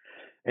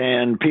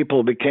 and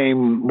people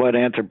became what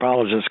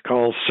anthropologists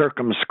call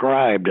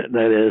circumscribed.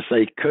 That is,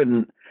 they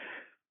couldn't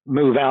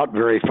move out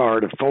very far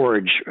to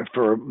forage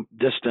for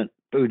distant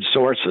food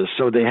sources,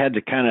 so they had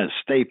to kind of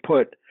stay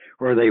put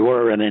where they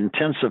were and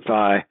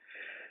intensify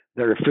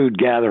their food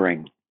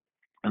gathering.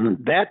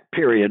 And that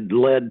period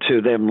led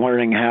to them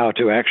learning how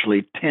to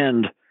actually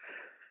tend,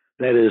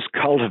 that is,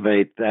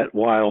 cultivate that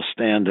wild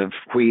stand of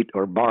wheat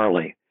or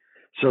barley,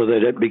 so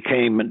that it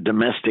became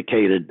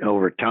domesticated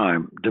over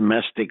time,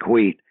 domestic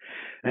wheat.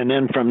 And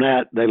then from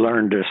that, they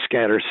learned to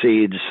scatter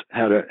seeds,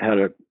 how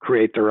to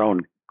create their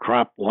own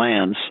crop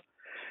lands.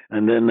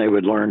 And then they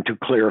would learn to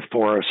clear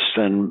forests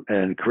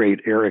and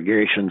create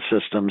irrigation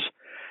systems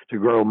to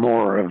grow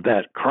more of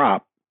that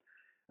crop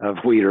of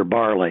wheat or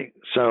barley.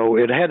 So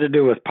it had to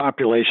do with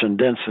population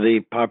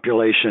density,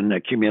 population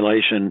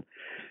accumulation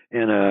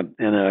in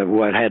a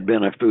what had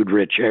been a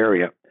food-rich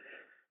area.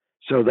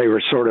 So they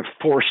were sort of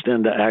forced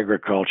into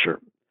agriculture.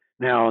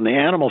 Now, on the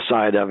animal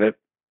side of it,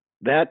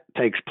 that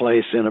takes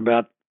place at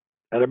about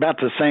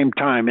the same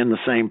time in the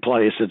same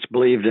place. It's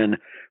believed in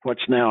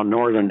what's now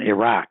northern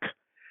Iraq,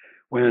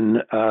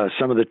 when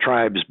some of the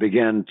tribes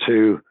began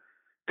to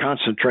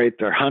concentrate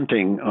their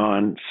hunting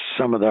on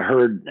some of the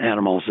herd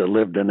animals that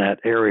lived in that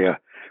area,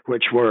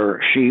 which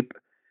were sheep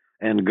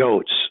and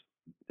goats.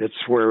 It's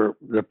where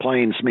the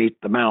plains meet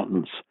the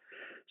mountains.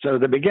 So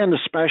they began to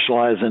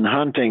specialize in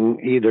hunting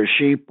either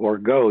sheep or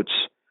goats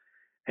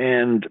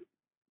and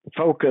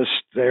focused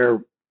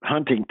their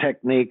hunting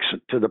techniques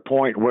to the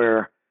point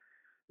where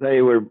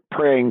they were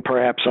preying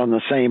perhaps on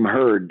the same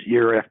herd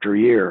year after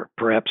year,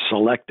 perhaps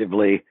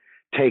selectively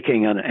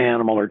taking an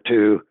animal or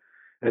two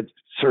at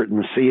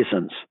certain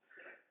seasons.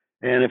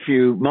 And if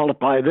you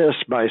multiply this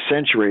by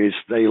centuries,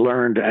 they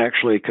learned to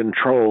actually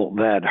control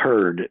that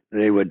herd.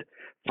 They would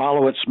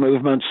follow its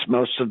movements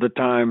most of the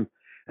time,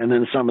 and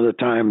then some of the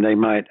time they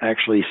might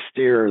actually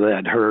steer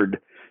that herd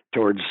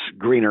towards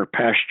greener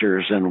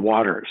pastures and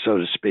water, so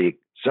to speak.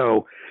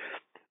 So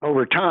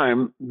over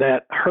time,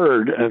 that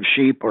herd of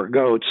sheep or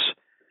goats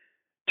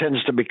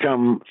tends to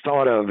become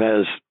thought of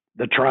as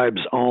the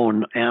tribe's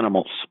own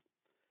animals.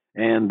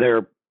 And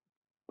they're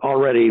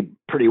already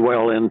pretty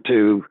well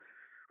into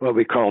what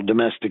we call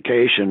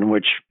domestication,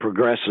 which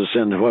progresses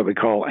into what we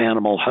call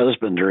animal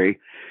husbandry,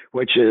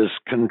 which is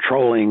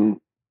controlling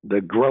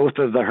the growth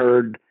of the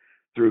herd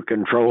through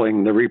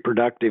controlling the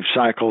reproductive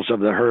cycles of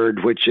the herd,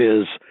 which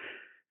is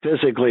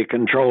physically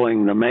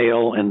controlling the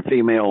male and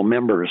female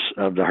members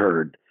of the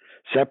herd,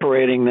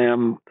 separating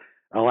them,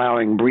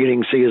 allowing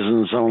breeding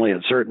seasons only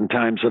at certain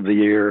times of the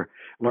year,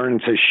 learning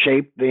to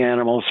shape the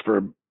animals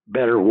for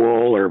better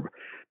wool or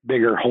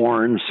bigger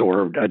horns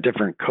or a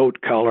different coat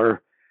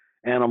color.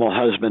 Animal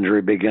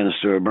husbandry begins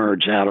to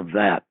emerge out of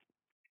that.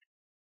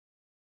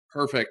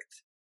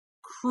 Perfect.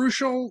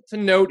 Crucial to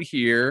note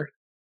here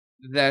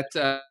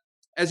that,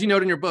 as you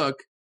note in your book,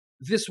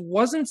 this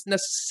wasn't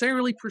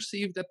necessarily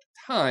perceived at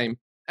the time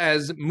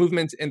as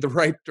movement in the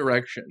right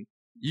direction.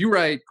 You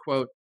write,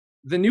 quote,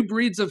 "The new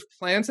breeds of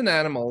plants and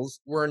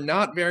animals were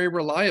not very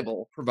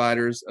reliable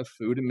providers of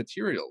food and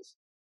materials.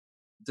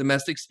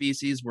 Domestic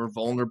species were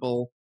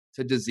vulnerable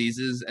to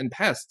diseases and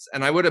pests,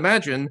 and I would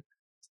imagine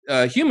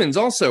humans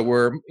also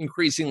were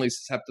increasingly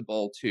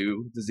susceptible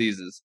to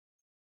diseases.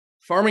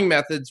 Farming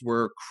methods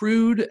were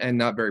crude and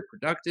not very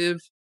productive.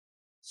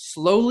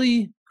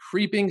 Slowly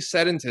creeping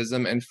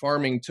sedentism and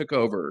farming took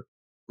over,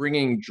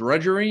 bringing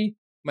drudgery,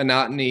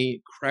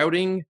 monotony,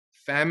 crowding,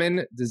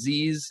 famine,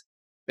 disease,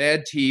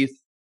 bad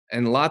teeth,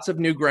 and lots of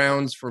new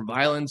grounds for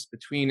violence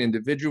between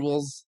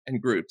individuals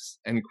and groups,"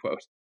 end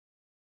quote.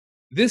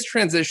 This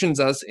transitions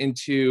us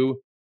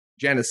into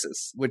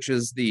Genesis, which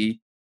is the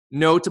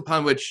note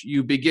upon which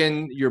you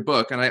begin your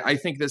book, and I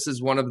think this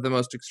is one of the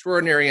most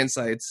extraordinary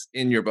insights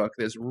in your book.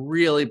 This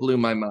really blew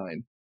my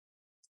mind.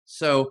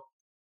 So,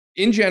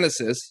 in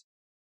Genesis,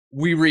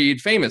 we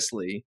read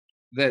famously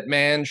that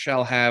man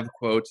shall have,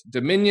 quote,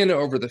 dominion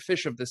over the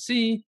fish of the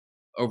sea,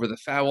 over the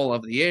fowl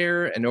of the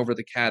air, and over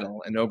the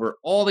cattle, and over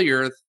all the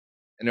earth,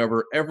 and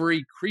over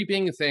every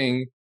creeping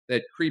thing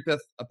that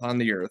creepeth upon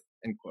the earth,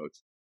 end quote.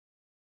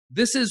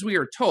 This is, we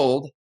are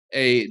told,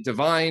 a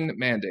divine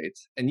mandate.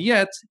 And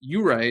yet,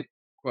 you write,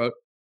 quote,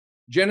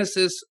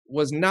 Genesis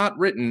was not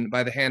written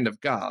by the hand of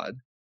God.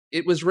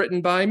 It was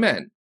written by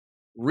men,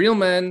 real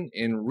men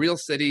in real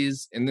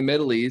cities in the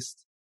Middle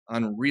East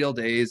on real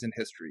days in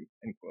history,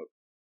 end quote.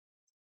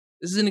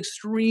 This is an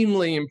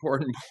extremely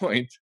important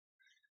point.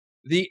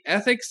 The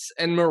ethics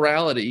and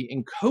morality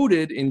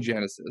encoded in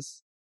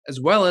Genesis, as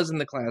well as in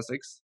the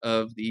classics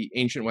of the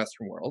ancient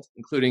Western world,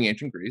 including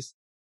ancient Greece,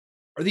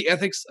 are the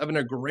ethics of an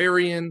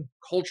agrarian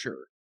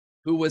culture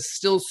who was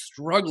still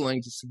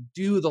struggling to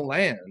subdue the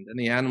land and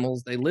the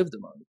animals they lived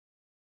among.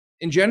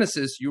 In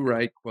Genesis, you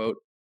write, quote,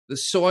 the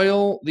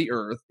soil, the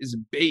earth, is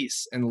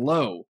base and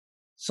low,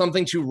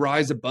 something to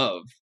rise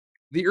above.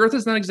 The earth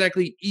is not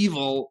exactly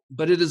evil,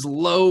 but it is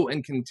low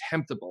and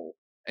contemptible,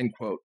 end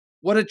quote.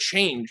 What a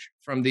change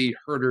from the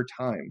herder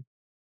time.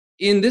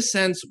 In this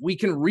sense, we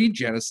can read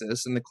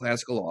Genesis and the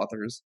classical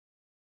authors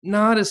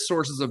not as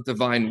sources of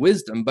divine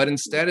wisdom, but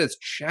instead as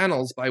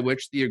channels by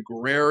which the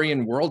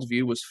agrarian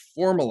worldview was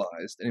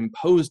formalized and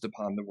imposed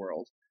upon the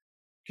world.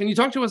 Can you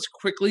talk to us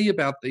quickly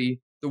about the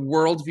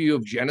worldview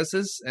of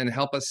Genesis and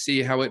help us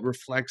see how it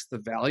reflects the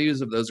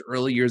values of those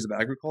early years of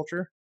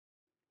agriculture?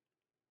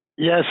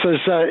 Yes,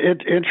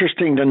 it's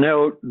interesting to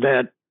note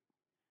that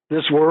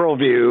this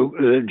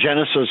worldview,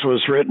 Genesis,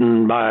 was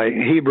written by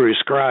Hebrew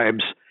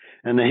scribes,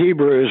 and the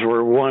Hebrews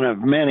were one of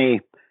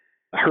many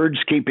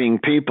herds-keeping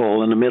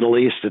people in the Middle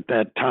East at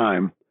that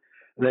time.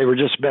 They were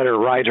just better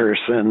writers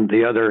than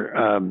the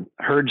other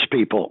herds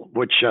people,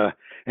 which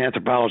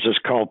anthropologists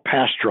call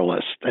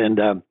pastoralists. And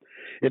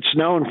it's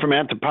known from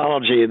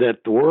anthropology that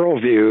the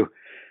worldview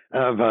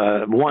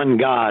of one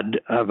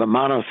God, of a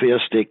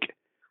monotheistic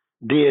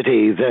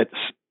deity that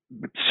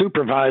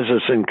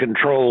supervises and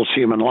controls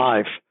human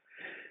life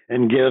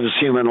and gives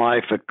human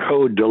life a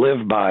code to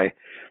live by,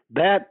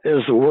 that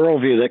is the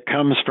worldview that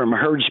comes from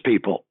herds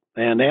people.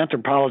 And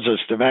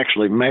anthropologists have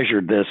actually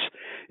measured this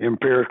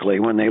empirically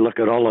when they look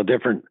at all the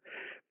different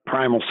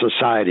primal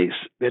societies.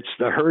 It's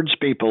the herds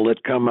people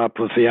that come up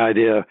with the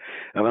idea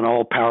of an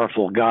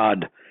all-powerful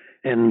God.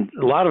 And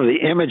a lot of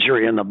the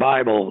imagery in the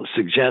Bible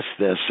suggests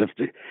this.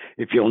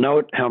 If you'll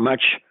note how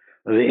much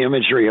of the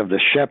imagery of the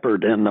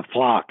shepherd and the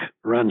flock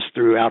runs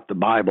throughout the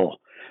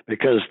Bible,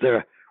 because the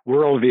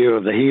worldview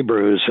of the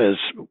Hebrews,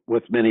 as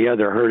with many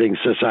other herding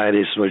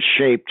societies, was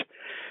shaped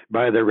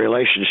by their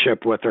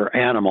relationship with their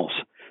animals,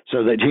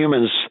 so that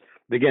humans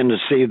begin to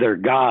see their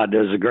God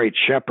as a great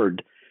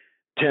shepherd,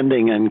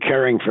 tending and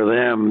caring for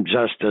them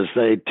just as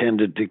they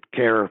tended to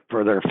care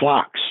for their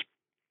flocks,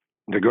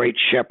 the great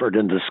shepherd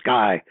in the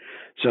sky,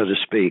 so to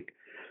speak.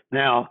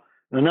 Now,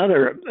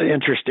 another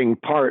interesting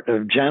part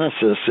of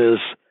Genesis is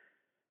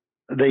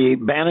the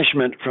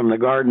banishment from the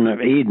Garden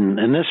of Eden,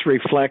 and this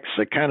reflects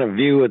a kind of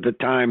view at the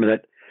time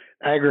that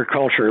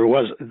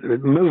the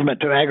movement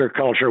to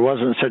agriculture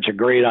wasn't such a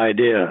great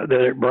idea,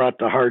 that it brought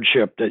the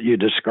hardship that you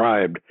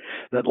described,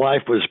 that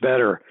life was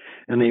better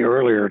in the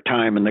earlier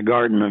time in the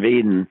Garden of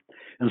Eden.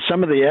 And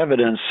some of the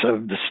evidence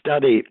of the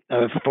study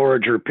of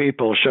forager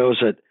people shows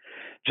that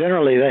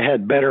generally they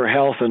had better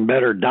health and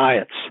better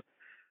diets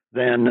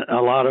than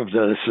a lot of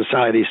the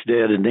societies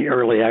did in the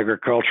early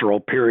agricultural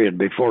period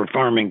before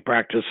farming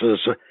practices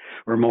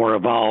were more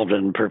evolved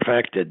and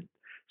perfected.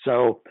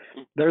 So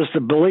there's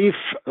the belief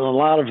in a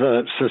lot of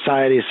the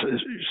societies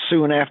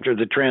soon after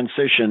the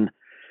transition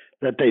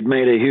that they'd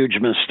made a huge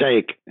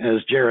mistake,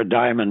 as Jared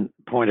Diamond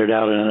pointed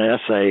out in an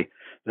essay,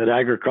 that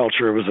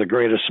agriculture was the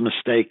greatest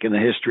mistake in the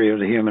history of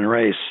the human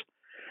race.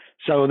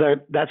 So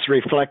that's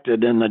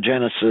reflected in the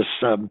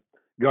Genesis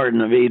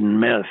Garden of Eden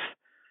myth.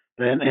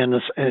 And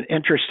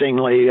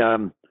interestingly,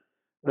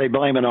 they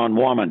blame it on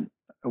woman.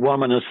 A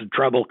woman is the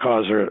trouble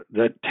causer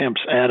that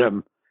tempts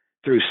Adam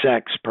through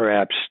sex,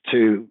 perhaps,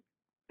 to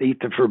eat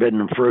the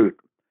forbidden fruit.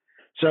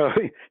 So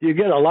you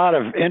get a lot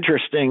of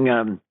interesting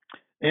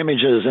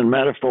images and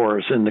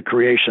metaphors in the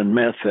creation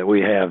myth that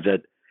we have.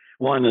 That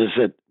one is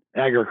that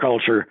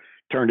agriculture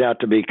turned out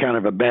to be kind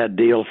of a bad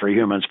deal for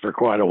humans for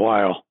quite a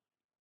while.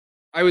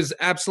 I was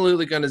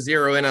absolutely going to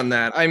zero in on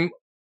that. I'm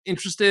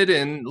interested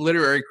in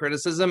literary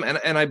criticism,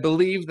 and I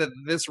believe that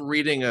this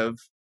reading of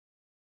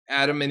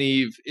Adam and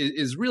Eve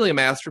is really a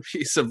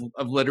masterpiece of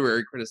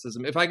literary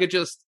criticism. If I could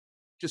just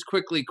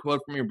quickly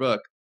quote from your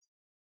book,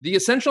 the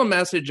essential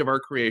message of our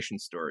creation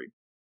story: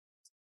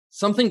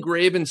 something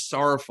grave and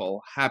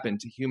sorrowful happened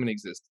to human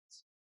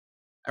existence.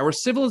 Our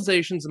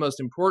civilization's most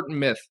important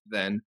myth,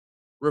 then,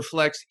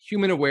 reflects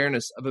human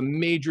awareness of a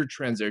major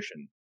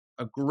transition,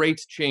 a great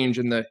change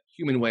in the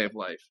human way of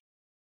life.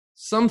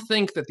 Some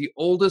think that the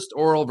oldest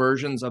oral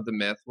versions of the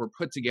myth were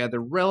put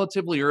together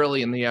relatively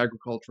early in the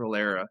agricultural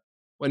era,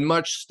 when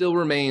much still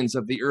remains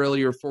of the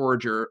earlier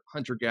forager,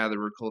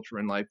 hunter-gatherer culture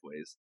and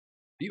lifeways.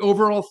 The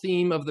overall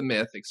theme of the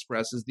myth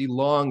expresses the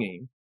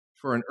longing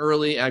for an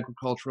early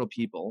agricultural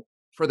people,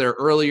 for their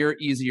earlier,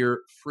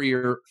 easier,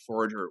 freer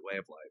forager way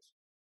of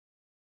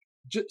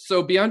life.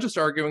 So beyond just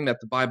arguing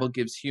that the Bible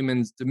gives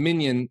humans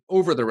dominion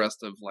over the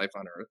rest of life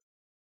on Earth,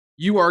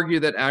 you argue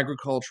that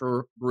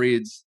agriculture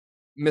breeds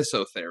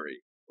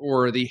misothery,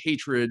 or the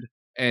hatred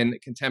and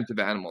contempt of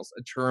animals,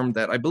 a term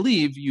that I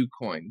believe you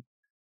coined.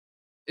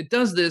 It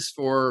does this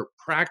for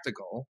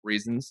practical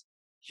reasons.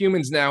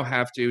 Humans now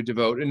have to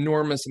devote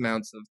enormous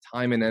amounts of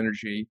time and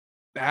energy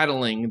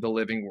battling the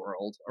living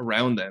world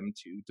around them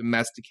to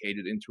domesticate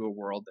it into a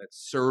world that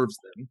serves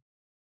them.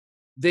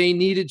 They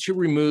needed to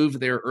remove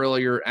their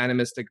earlier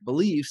animistic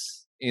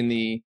beliefs in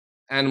the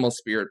animal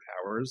spirit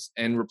powers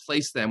and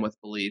replace them with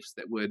beliefs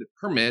that would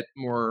permit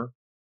more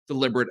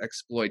deliberate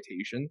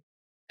exploitation.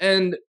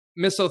 And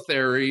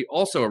misothery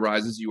also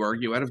arises, you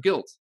argue, out of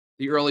guilt.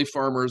 The early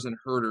farmers and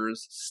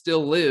herders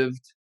still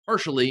lived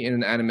partially in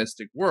an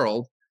animistic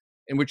world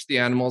in which the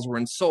animals were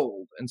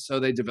ensouled, and so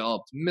they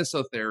developed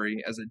misothery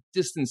as a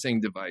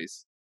distancing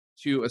device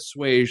to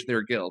assuage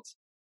their guilt.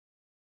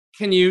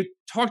 Can you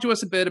talk to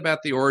us a bit about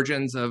the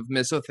origins of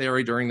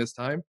misothery during this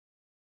time?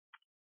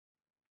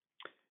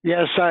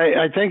 Yes,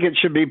 I think it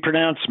should be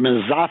pronounced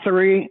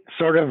misothery,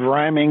 sort of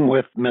rhyming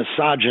with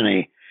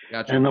misogyny.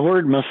 Gotcha. And the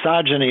word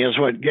misogyny is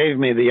what gave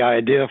me the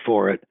idea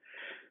for it.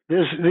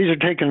 These are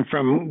taken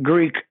from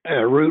Greek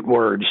root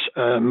words.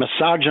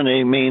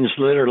 Misogyny means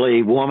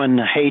literally woman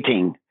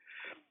hating.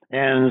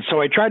 And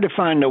so I tried to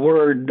find a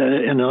word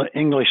in the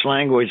English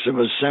language that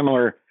was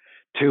similar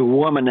to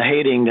woman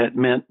hating that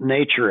meant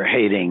nature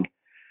hating.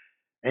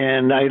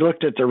 And I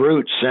looked at the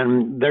roots,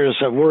 and there's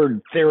a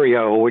word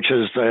therio, which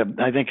is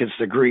I think it's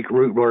the Greek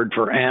root word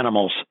for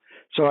animals.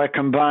 So I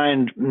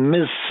combined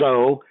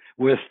miso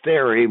with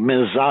theri,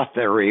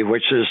 misothery,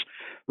 which is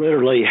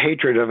literally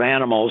hatred of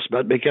animals.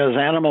 But because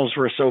animals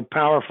were so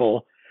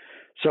powerful,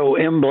 so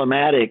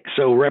emblematic,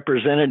 so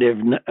representative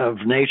of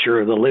nature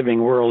of the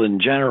living world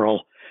in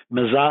general,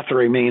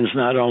 misothery means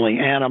not only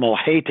animal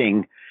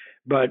hating,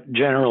 but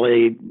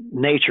generally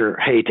nature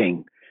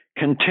hating.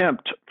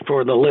 Contempt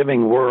for the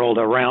living world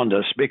around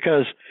us,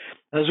 because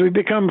as we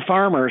become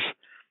farmers,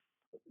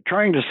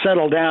 trying to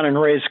settle down and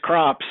raise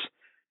crops,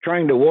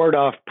 trying to ward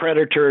off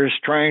predators,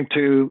 trying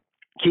to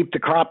keep the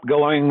crop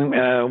going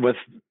with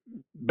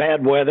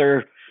bad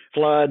weather,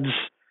 floods,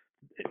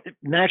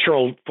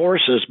 natural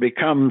forces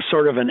become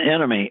sort of an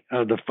enemy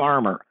of the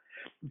farmer.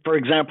 For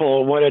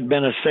example, what had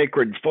been a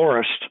sacred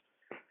forest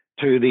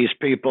to these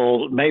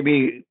people,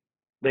 maybe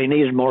they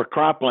needed more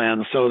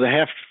cropland, so they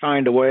have to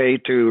find a way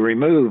to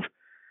remove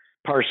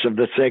parts of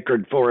the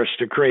sacred forest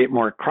to create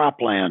more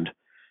cropland.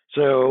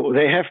 So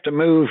they have to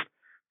move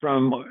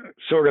from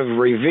sort of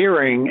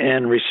revering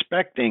and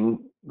respecting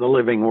the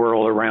living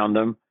world around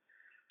them,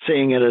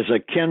 seeing it as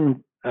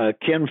a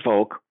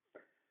kinfolk,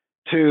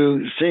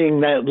 to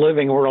seeing that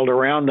living world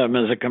around them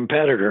as a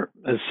competitor,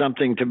 as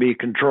something to be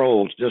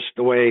controlled, just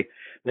the way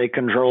they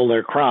control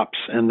their crops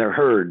and their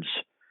herds.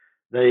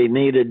 They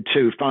needed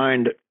to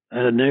find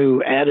a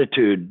new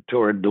attitude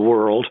toward the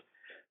world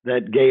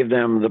that gave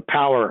them the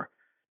power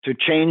to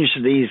change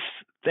these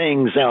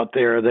things out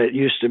there that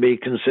used to be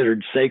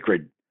considered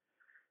sacred.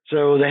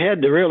 So they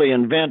had to really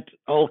invent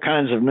all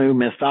kinds of new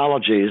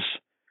mythologies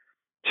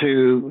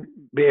to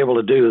be able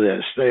to do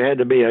this. There had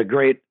to be a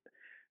great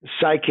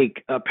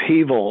psychic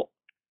upheaval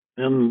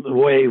in the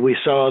way we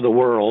saw the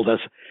world,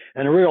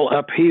 and a real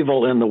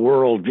upheaval in the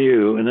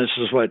worldview. And this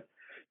is what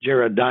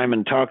Jared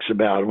Diamond talks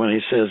about when he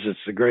says it's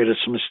the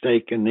greatest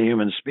mistake in the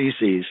human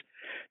species,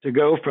 to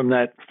go from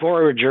that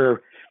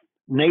forager,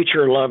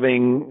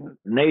 nature-loving,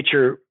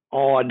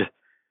 nature-awed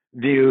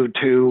view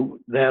to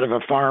that of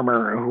a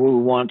farmer who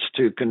wants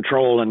to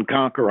control and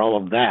conquer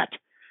all of that.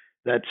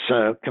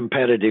 That's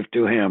competitive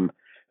to him,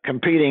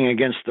 competing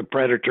against the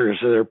predators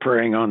that are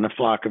preying on the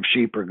flock of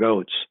sheep or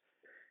goats,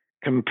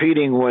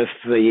 competing with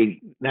the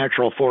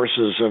natural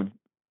forces of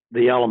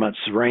the elements,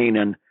 rain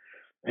and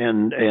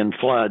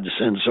floods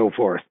and so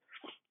forth.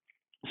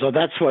 So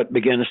that's what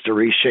begins to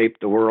reshape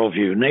the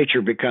worldview.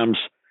 Nature becomes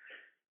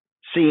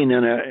seen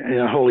in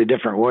a wholly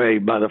different way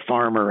by the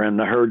farmer and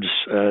the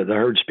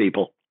herds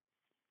people.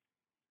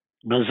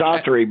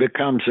 Misothery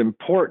becomes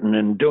important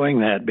in doing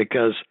that,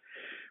 because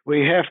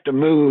we have to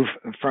move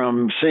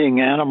from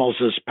seeing animals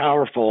as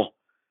powerful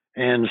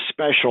and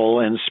special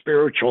and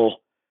spiritual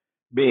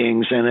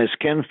beings and as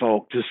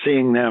kinfolk to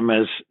seeing them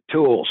as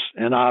tools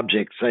and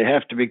objects. They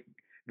have to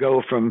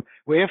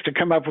we have to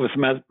come up with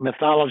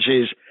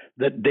mythologies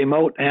that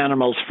demote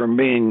animals from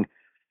being,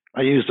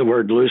 I use the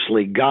word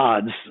loosely,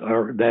 gods,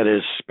 or that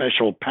is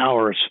special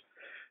powers,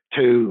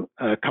 to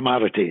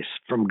commodities,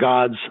 from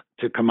gods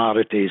to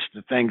commodities,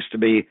 to things to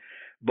be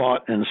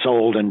bought and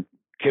sold and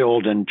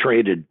killed and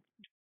traded.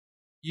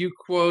 You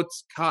quote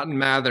Cotton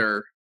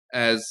Mather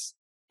as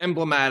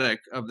emblematic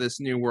of this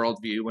new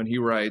worldview when he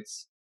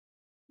writes,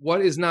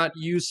 "What is not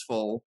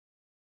useful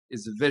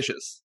is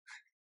vicious."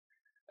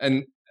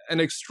 And an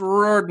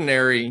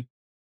extraordinary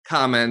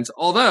comment,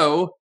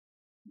 although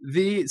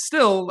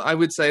I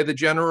would say the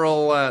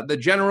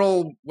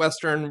general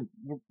Western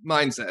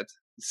mindset,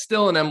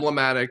 still an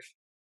emblematic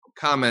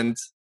comment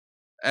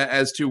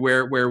as to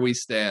where we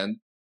stand.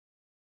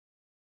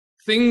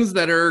 Things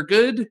that are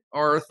good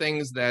are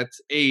things that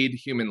aid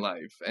human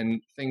life,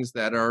 and things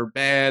that are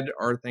bad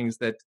are things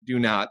that do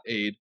not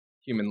aid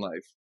human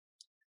life.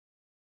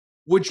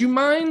 Would you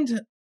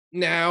mind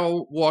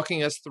now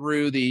walking us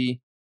through the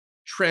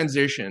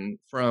transition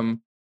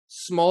from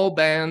small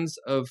bands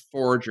of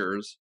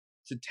foragers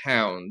to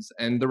towns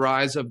and the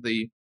rise of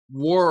the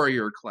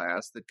warrior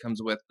class that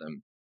comes with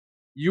them?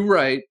 You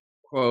write,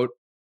 quote,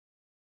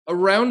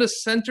 "Around the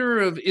center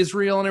of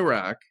Israel and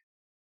Iraq,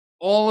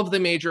 all of the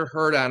major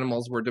herd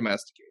animals were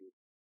domesticated.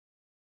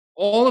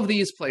 All of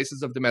these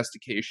places of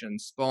domestication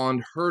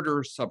spawned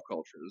herder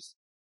subcultures,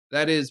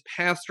 that is,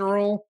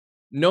 pastoral,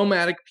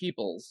 nomadic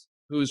peoples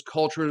whose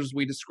cultures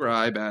we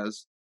describe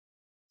as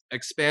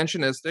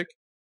expansionistic,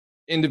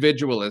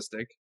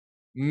 individualistic,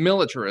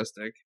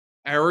 militaristic,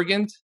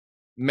 arrogant,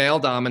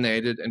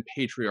 male-dominated, and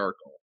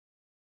patriarchal.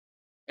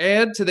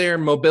 Add to their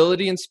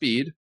mobility and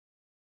speed,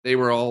 they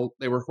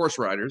were horse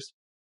riders,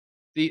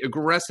 the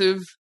aggressive,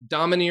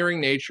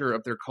 domineering nature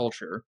of their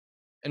culture,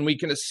 and we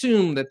can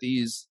assume that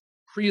these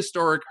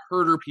prehistoric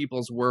herder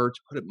peoples were,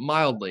 to put it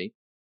mildly,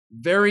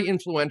 very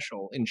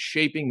influential in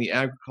shaping the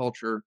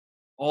agriculture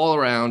all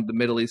around the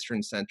Middle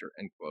Eastern center,"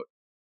 end quote.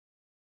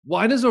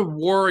 Why does a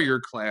warrior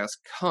class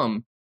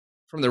come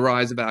from the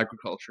rise of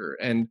agriculture,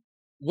 and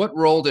what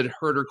role did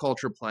herder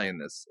culture play in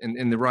this,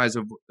 in the rise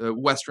of the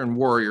Western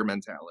warrior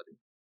mentality?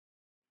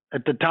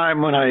 At the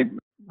time when I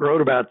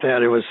wrote about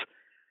that, it was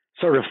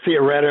sort of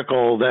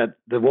theoretical that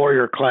the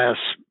warrior class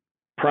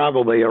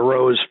probably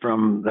arose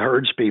from the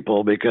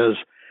herdspeople because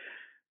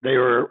they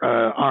were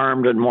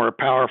armed and more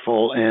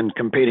powerful and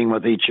competing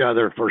with each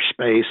other for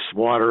space,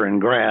 water,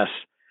 and grass.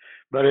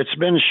 But it's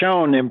been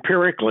shown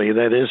empirically,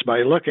 that is,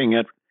 by looking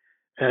at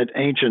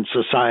ancient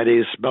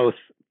societies, both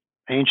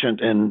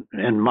ancient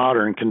and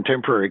modern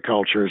contemporary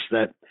cultures,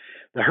 that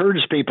the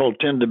herdspeople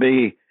tend to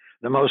be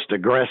the most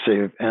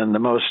aggressive and the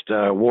most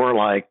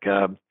warlike,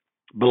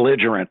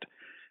 belligerent.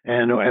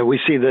 And we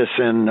see this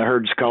in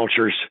herds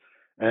cultures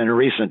in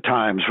recent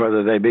times,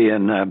 whether they be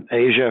in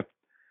Asia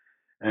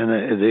and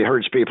the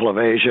herds people of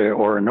Asia,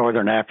 or in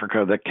Northern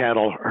Africa, the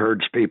cattle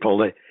herds people.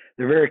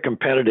 They're very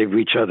competitive with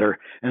each other.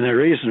 And the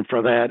reason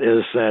for that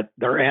is that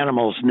their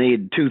animals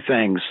need two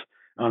things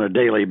on a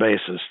daily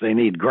basis. They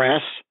need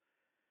grass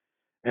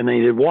and they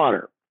need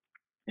water.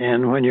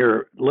 And when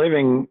you're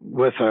living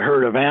with a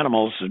herd of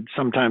animals,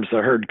 sometimes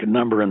the herd can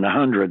number in the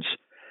hundreds,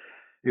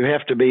 you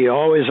have to be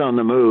always on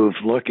the move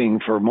looking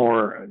for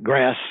more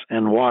grass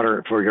and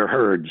water for your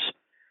herds.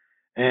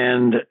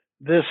 And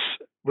this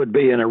would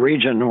be in a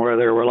region where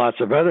there were lots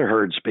of other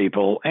herds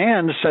people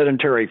and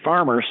sedentary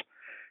farmers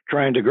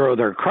trying to grow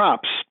their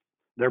crops,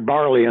 their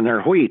barley and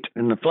their wheat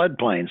in the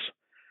floodplains.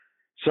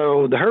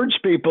 So the herds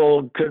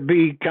people could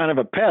be kind of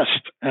a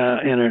pest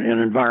in an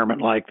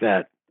environment like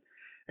that.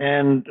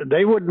 And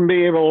they wouldn't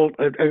be able,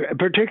 a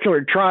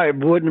particular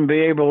tribe wouldn't be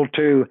able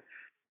to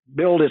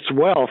build its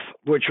wealth,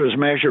 which was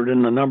measured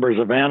in the numbers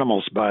of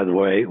animals, by the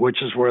way,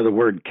 which is where the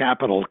word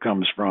capital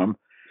comes from.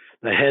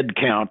 The head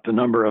count, the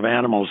number of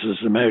animals, is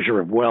the measure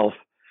of wealth.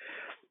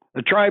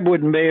 The tribe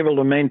wouldn't be able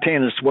to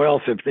maintain its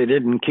wealth if they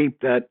didn't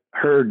keep that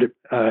herd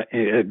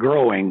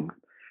growing,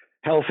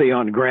 healthy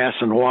on grass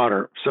and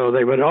water. So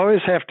they would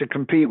always have to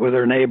compete with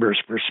their neighbors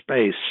for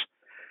space.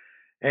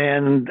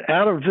 And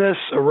out of this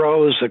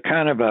arose a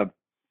kind of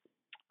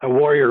a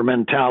warrior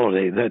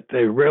mentality, that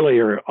they really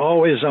are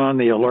always on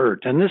the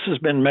alert. And this has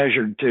been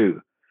measured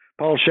too.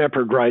 Paul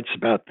Shepard writes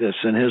about this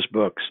in his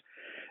books,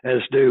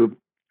 as do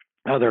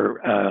other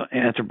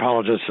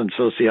anthropologists and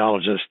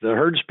sociologists. The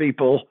herds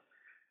people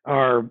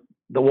are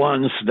the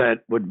ones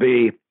that would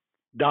be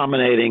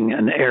dominating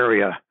an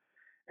area.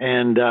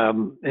 And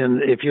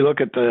if you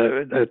look at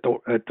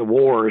the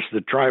wars,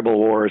 the tribal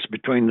wars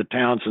between the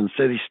towns and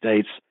city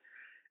states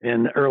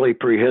in early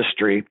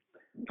prehistory,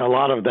 a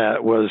lot of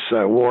that was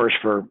wars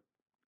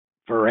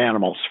for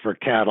animals, for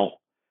cattle,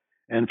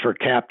 and for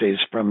captives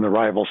from the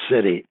rival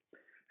city.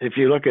 If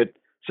you look at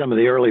some of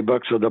the early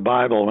books of the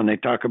Bible, when they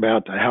talk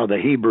about how the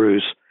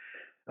Hebrews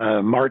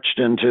marched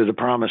into the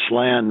promised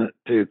land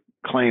to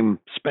claim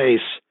space,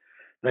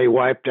 they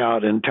wiped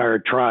out entire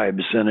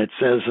tribes. And it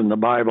says in the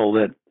Bible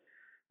that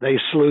they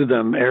slew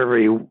them,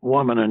 every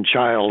woman and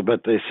child,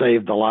 but they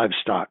saved the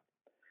livestock.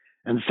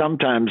 And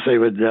sometimes they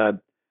would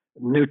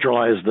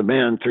neutralize the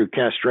men through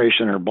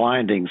castration or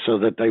blinding so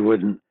that they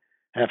wouldn't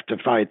have to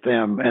fight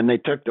them. And they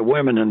took the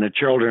women and the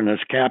children as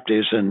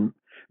captives and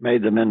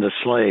made them into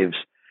slaves.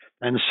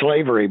 And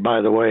slavery,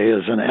 by the way,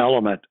 is an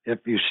element if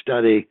you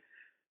study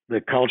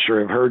the culture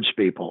of herds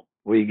people.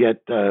 We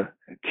get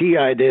key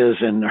ideas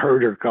in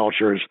herder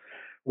cultures.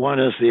 One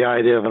is the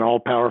idea of an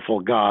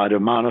all-powerful God, a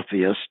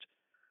monotheist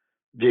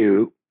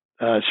view,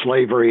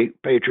 slavery,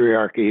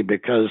 patriarchy,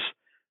 because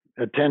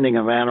attending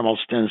of animals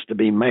tends to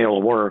be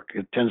male work.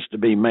 It tends to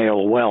be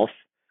male wealth.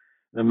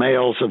 The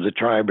males of the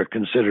tribe are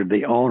considered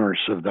the owners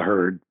of the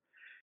herd.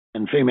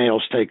 and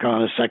females take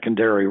on a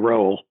secondary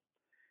role.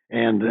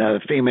 And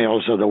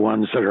females are the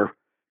ones that are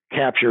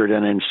captured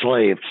and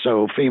enslaved.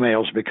 So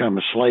females become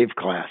a slave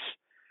class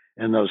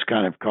in those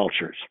kind of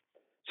cultures.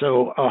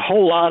 So a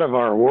whole lot of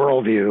our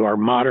worldview, our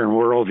modern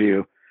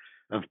worldview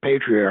of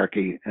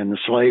patriarchy and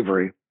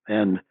slavery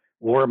and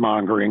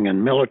warmongering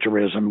and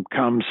militarism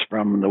comes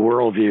from the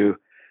worldview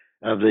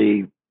of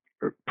the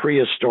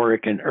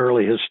prehistoric and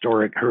early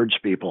historic herds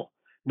people,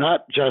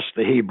 not just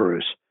the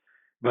Hebrews,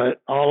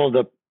 but all of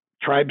the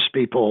tribes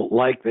people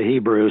like the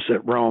Hebrews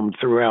that roamed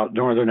throughout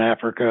northern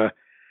Africa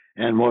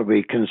and what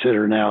we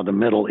consider now the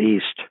Middle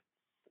East,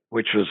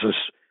 which was a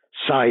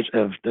site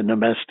of the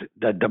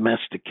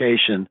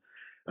domestication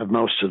of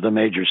most of the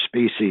major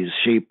species: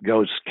 sheep,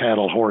 goats,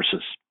 cattle,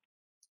 horses.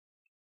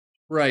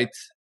 Right.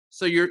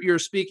 So you're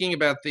speaking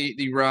about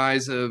the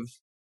rise of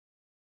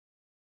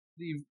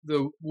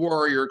the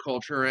warrior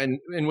culture and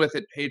with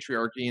it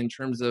patriarchy in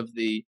terms of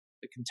the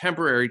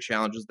contemporary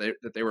challenges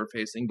that they were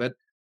facing. But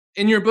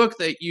in your book,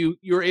 that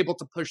you're able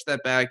to push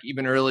that back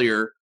even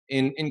earlier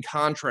in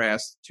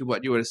contrast to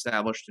what you had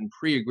established in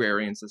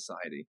pre-agrarian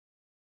society.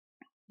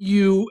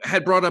 You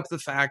had brought up the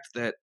fact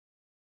that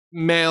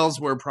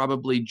males were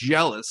probably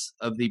jealous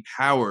of the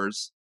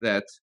powers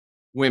that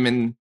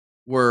women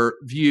were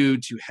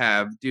viewed to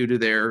have due to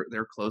their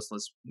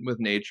closeness with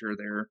nature,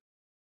 their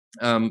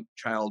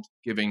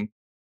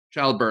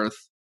childbirth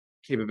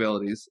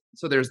capabilities.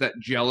 So there's that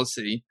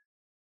jealousy.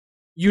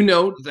 You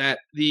note that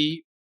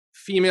the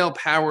female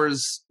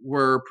powers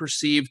were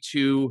perceived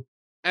to,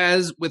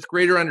 as with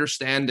greater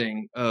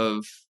understanding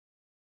of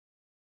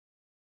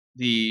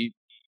the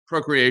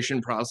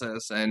procreation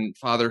process and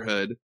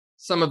fatherhood,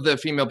 some of the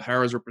female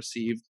powers were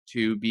perceived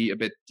to be a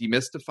bit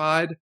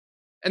demystified.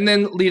 And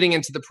then leading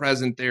into the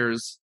present,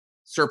 there's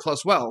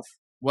surplus wealth.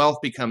 Wealth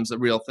becomes a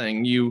real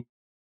thing.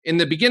 In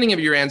the beginning of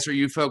your answer,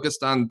 you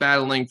focused on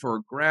battling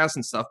for grass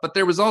and stuff, but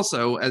there was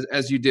also,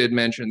 as you did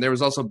mention, there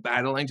was also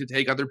battling to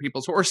take other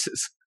people's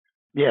horses.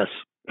 Yes,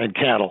 and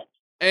cattle.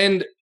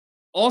 And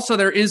also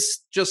there is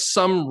just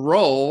some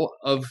role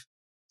of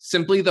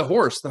simply the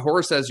horse. The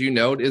horse, as you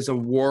note, is a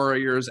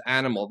warrior's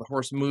animal. The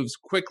horse moves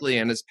quickly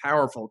and is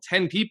powerful.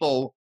 10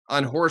 people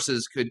on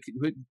horses could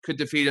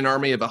defeat an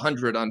army of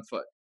 100 on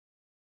foot.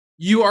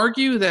 You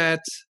argue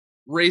that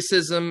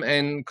racism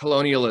and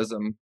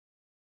colonialism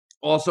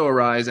also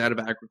arise out of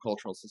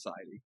agricultural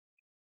society.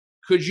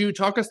 Could you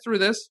talk us through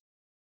this?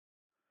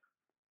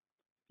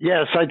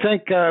 Yes, I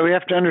think we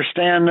have to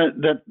understand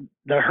that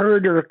the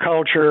herder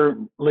culture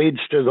leads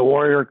to the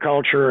warrior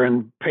culture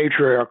and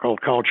patriarchal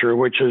culture,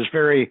 which is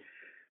very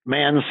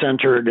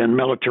man-centered and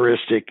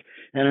militaristic.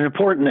 And an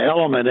important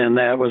element in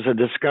that was a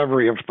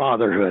discovery of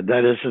fatherhood.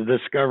 That is, a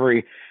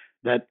discovery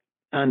that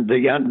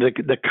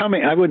the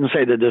coming, I wouldn't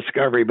say the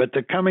discovery, but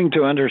the coming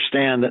to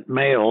understand that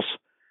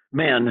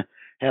men,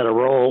 had a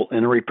role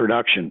in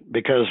reproduction,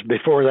 because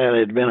before that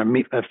it had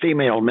been a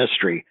female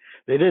mystery.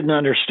 They didn't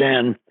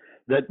understand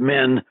that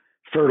men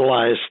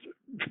fertilized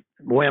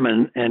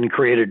women and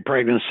created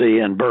pregnancy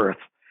and birth.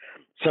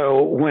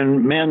 So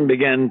when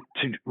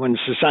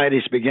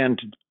societies began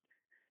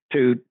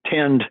to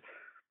tend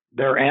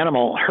their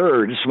animal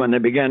herds, when they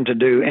began to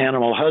do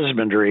animal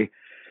husbandry,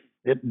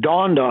 it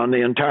dawned on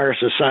the entire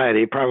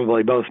society,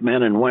 probably both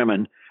men and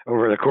women,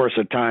 over the course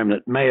of time,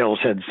 that males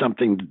had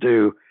something to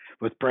do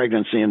with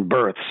pregnancy and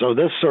birth. So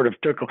this sort of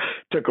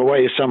took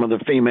away some of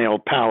the female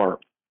power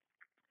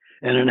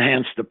and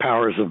enhanced the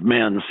powers of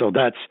men. So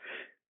that's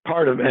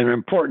an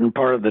important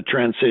part of the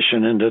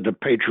transition into the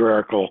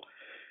patriarchal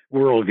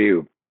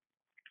worldview.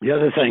 The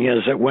other thing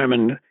is that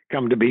women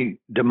come to be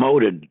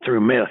demoted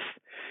through myth.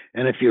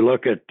 And if you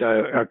look at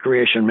our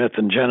creation myth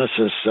in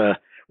Genesis,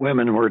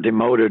 women were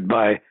demoted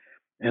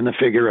in the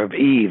figure of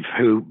Eve,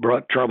 who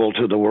brought trouble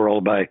to the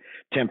world by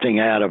tempting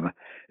Adam.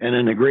 And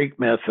in the Greek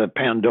myth of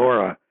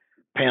Pandora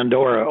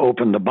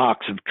opened the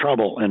box of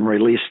trouble and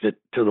released it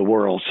to the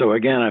world. So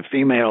again, a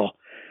female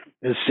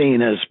is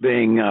seen as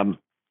being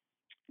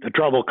a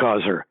trouble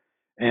causer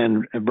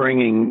and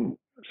bringing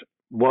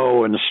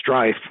woe and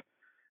strife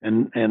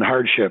and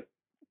hardship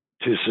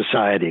to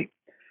society.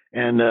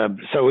 And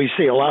so we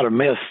see a lot of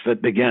myths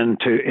that begin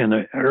in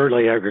the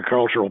early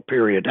agricultural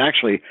period,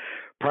 actually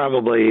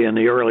probably in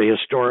the early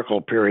historical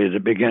period,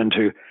 that began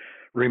to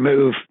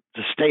remove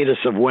the status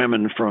of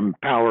women from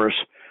powers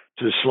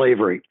to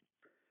slavery.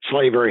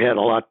 Slavery had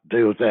a lot to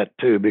do with that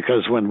too,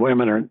 because when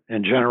women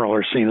in general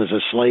are seen as a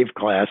slave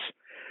class,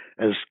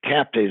 as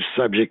captives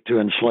subject to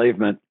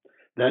enslavement,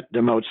 that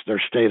demotes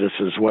their status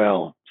as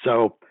well.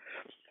 So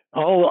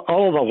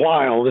all the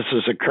while this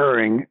is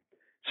occurring,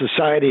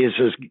 societies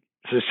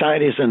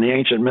in the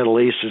ancient Middle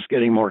East is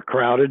getting more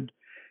crowded.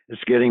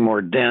 It's getting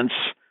more dense.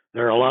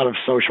 There are a lot of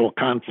social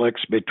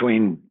conflicts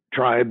between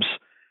tribes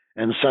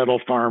and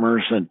settled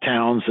farmers and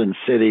towns and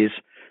cities.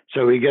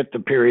 So we get the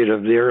period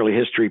of the early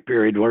history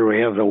period where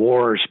we have the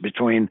wars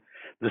between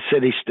the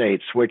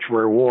city-states, which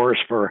were wars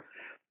for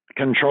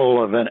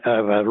control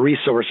of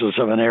resources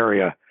of an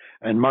area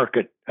and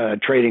market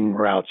trading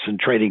routes and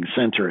trading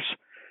centers.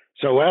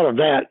 So out of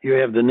that, you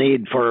have the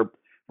need for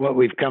what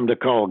we've come to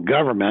call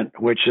government,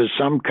 which is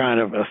some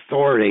kind of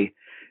authority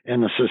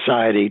in the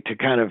society to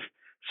kind of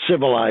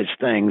civilize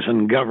things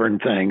and govern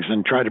things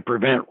and try to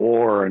prevent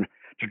war and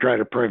to try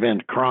to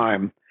prevent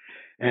crime.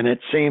 And it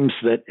seems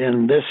that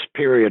in this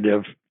period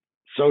of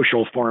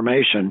social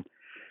formation,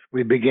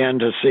 we began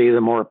to see the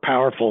more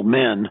powerful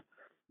men,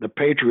 the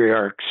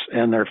patriarchs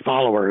and their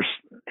followers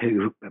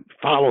who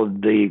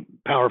followed the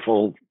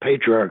powerful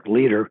patriarch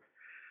leader,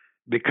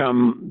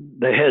 become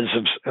the heads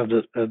of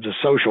the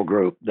social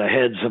group, the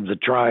heads of the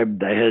tribe,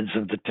 the heads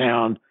of the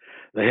town,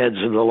 the heads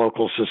of the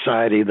local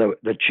society,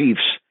 the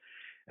chiefs.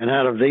 And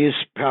out of these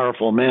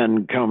powerful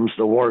men comes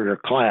the warrior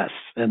class.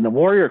 And the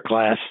warrior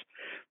class,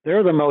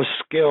 they're the most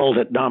skilled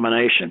at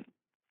domination.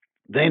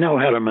 They know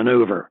how to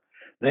maneuver.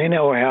 They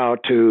know how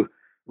to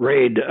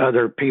raid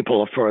other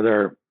people for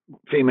their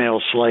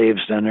female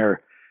slaves and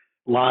their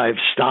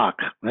livestock.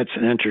 That's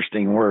an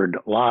interesting word,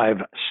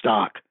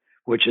 livestock,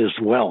 which is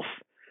wealth.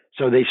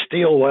 So they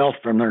steal wealth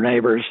from their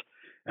neighbors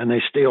and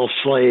they steal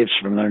slaves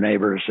from their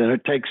neighbors. And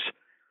it takes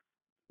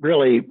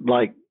really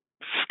like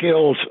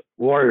skilled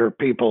warrior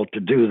people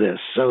to do this.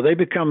 So they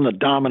become the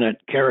dominant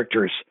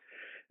characters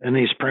in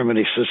these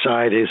primitive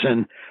societies.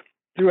 And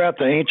throughout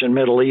the ancient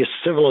Middle East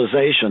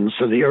civilizations,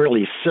 so the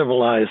early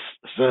civilized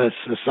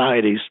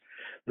societies,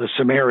 the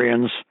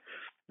Sumerians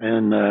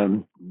and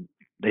the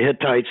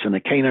Hittites and the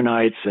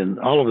Canaanites and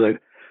all of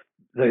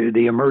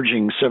the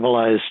emerging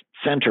civilized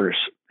centers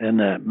in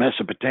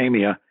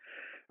Mesopotamia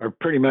are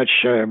pretty much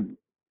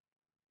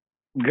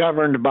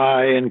governed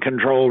by and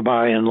controlled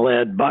by and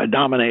led by,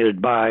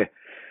 dominated by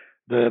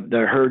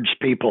the herds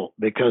people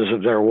because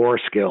of their war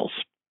skills.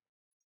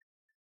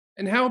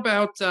 And how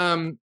about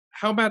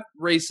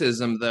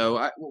racism,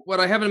 though?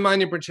 What I have in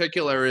mind in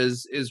particular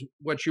is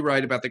what you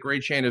write about the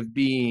great chain of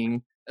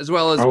being, as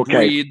well as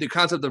breed, the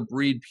concept of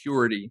breed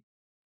purity.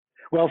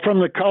 Well, from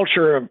the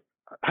culture of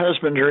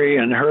husbandry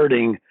and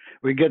herding,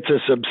 we get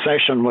this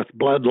obsession with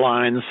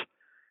bloodlines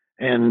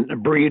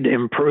and breed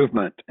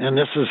improvement. And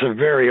this is a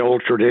very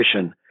old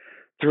tradition.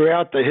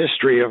 Throughout the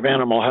history of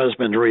animal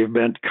husbandry, we've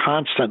been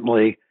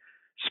constantly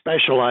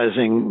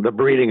specializing the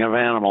breeding of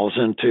animals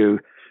into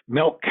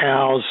milk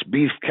cows,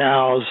 beef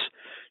cows,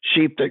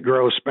 sheep that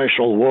grow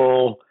special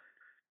wool.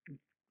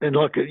 And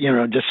look at,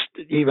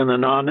 just even the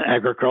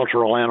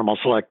non-agricultural animals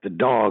like the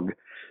dog,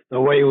 the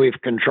way we've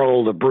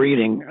controlled the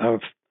breeding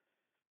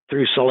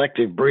through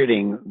selective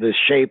breeding, the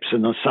shapes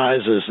and the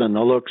sizes and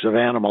the looks of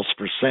animals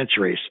for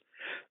centuries.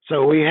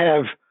 So we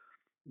have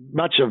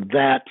much of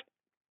that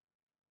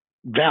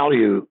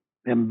value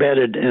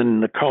embedded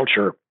in the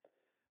culture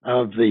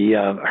of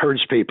the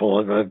herds people,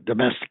 of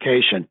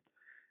domestication.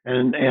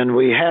 And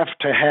we have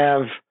to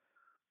have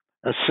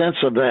a sense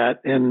of that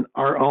in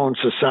our own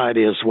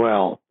society as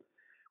well.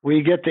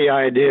 We get the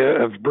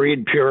idea of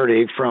breed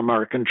purity from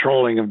our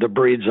controlling of the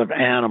breeds of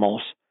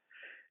animals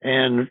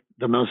and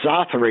the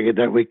misothery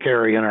that we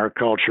carry in our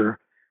culture,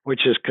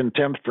 which is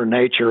contempt for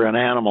nature and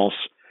animals.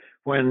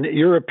 When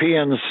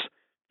Europeans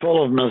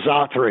full of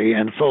misothery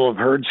and full of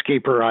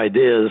herdskeeper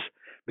ideas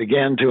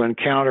began to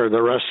encounter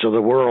the rest of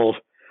the world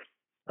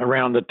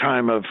around the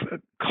time of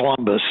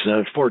Columbus,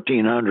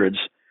 1400s,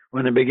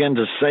 when they began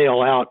to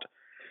sail out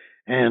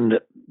and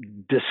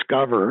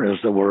discover is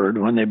the word,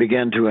 when they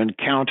began to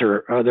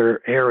encounter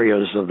other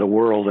areas of the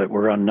world that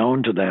were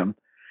unknown to them,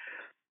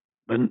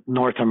 the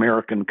North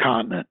American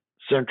continent,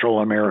 Central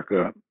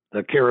America,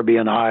 the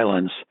Caribbean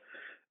islands,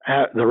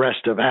 the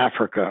rest of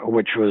Africa,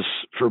 which was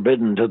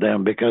forbidden to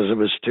them because it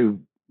was too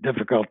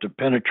difficult to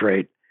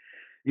penetrate.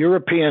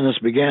 Europeans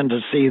began to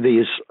see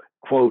these,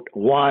 quote,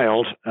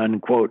 wild,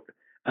 unquote,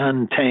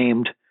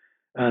 untamed,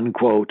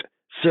 unquote,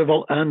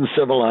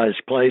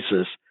 uncivilized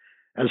places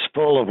as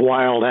full of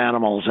wild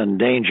animals and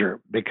danger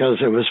because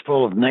it was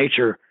full of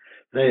nature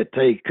that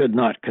they could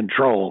not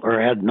control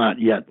or had not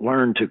yet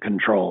learned to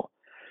control.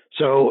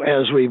 So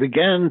as we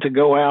began to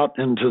go out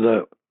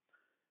into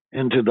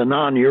the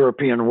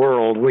non-European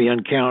world, we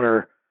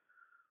encounter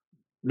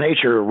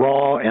nature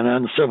raw and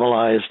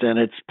uncivilized, and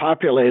it's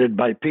populated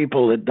by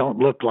people that don't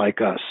look like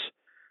us,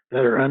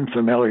 that are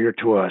unfamiliar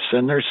to us,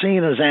 and they're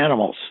seen as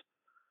animals.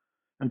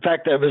 In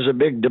fact, that was a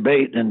big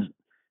debate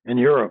in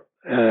Europe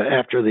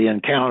after the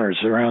encounters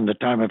around the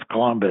time of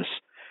Columbus.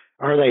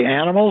 Are they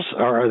animals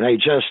or are they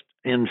just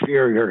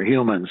inferior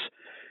humans?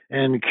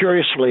 And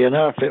curiously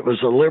enough, it was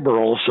the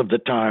liberals of the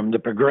time, the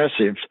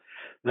progressives,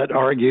 that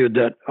argued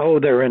that,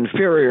 they're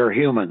inferior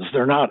humans.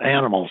 They're not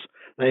animals.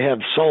 They have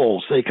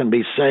souls. They can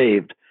be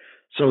saved.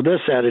 So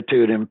this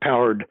attitude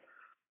empowered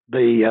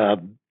the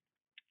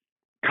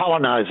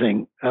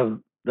colonizing of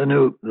the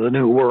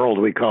new world,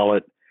 we call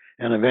it,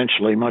 and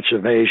eventually much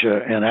of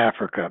Asia and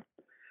Africa.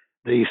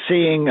 The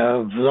seeing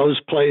of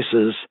those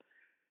places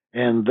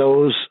and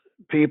those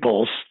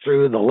peoples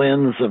through the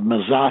lens of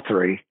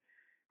misothery,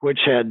 which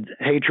had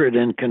hatred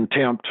and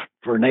contempt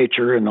for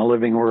nature and the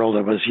living world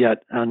that was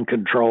yet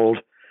uncontrolled,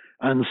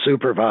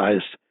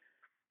 unsupervised.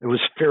 It was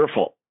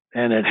fearful,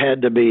 and it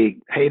had to be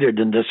hated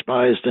and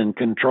despised and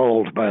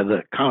controlled by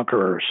the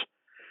conquerors.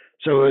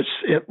 So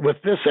it's with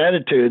this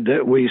attitude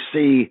that we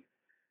see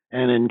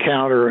and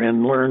encounter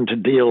and learn to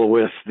deal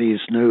with these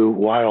new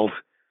wild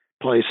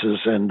places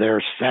and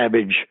their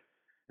savage.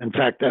 In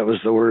fact, that was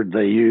the word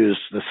they used,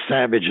 the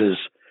savages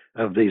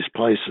of these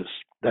places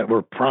that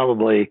were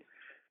probably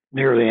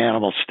near the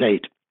animal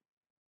state.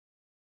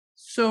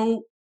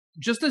 So,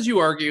 just as you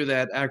argue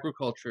that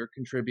agriculture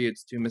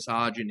contributes to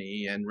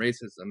misogyny and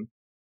racism,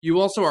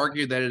 you also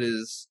argue that it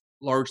is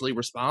largely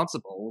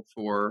responsible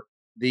for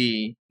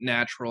the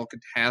natural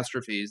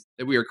catastrophes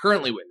that we are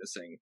currently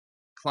witnessing: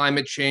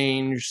 climate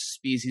change,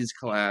 species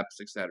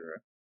collapse, etc.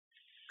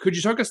 Could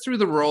you talk us through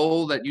the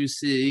role that you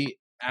see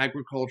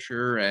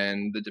agriculture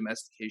and the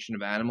domestication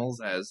of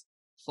animals as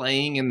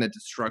playing in the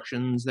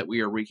destructions that we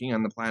are wreaking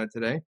on the planet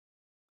today?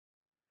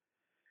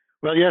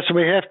 Well, yes,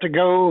 we have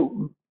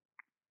to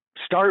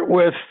start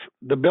with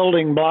the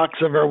building blocks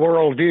of our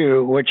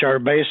worldview, which are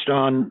based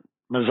on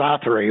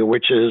Misothory,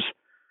 which is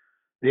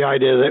the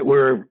idea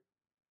that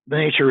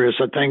nature is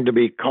a thing to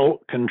be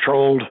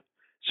controlled,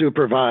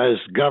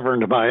 supervised,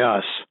 governed by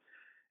us,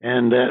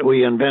 and that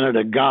we invented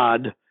a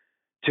God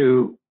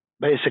to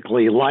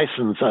basically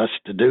license us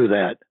to do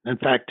that. In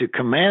fact, to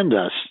command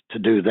us to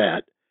do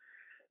that.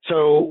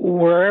 So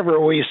wherever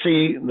we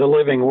see the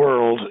living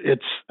world,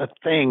 it's a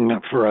thing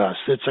for us.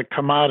 It's a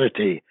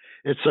commodity.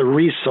 It's a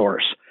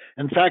resource.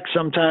 In fact,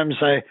 sometimes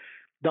I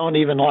don't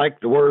even like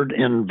the word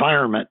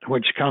environment,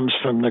 which comes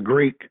from the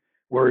Greek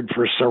word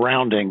for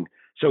surrounding.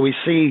 So we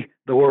see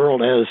the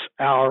world as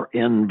our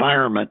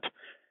environment,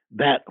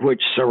 that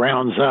which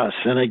surrounds us.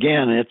 And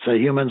again, it's a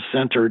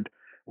human-centered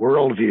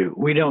worldview.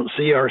 We don't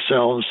see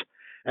ourselves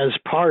as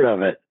part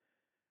of it.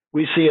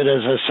 We see it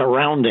as a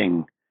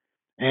surrounding.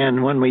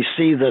 And when we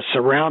see the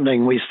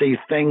surrounding, we see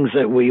things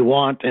that we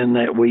want and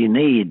that we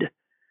need.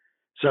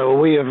 So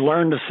we have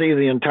learned to see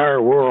the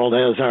entire world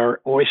as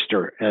our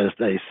oyster, as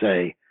they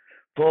say,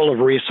 full of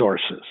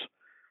resources.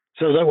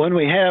 So that when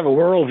we have a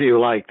worldview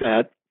like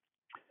that,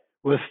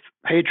 with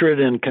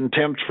hatred and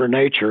contempt for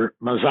nature,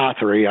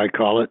 misothory, I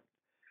call it,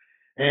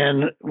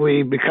 and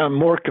we become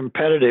more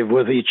competitive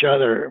with each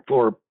other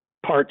for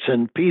parts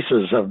and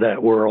pieces of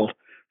that world,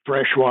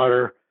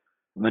 freshwater,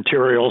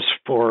 materials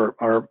for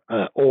our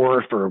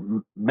ore, for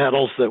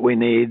metals that we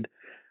need,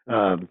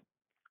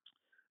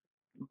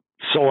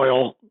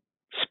 soil,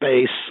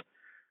 space.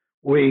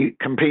 We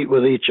compete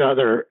with each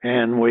other,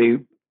 and we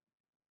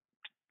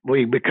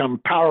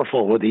become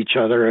powerful with each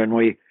other, and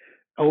we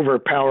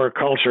overpower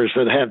cultures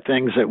that have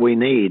things that we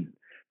need.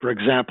 For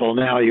example,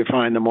 now you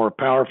find the more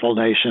powerful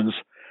nations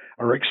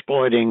are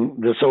exploiting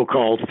the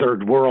so-called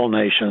third world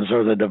nations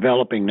or the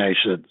developing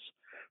nations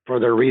for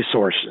their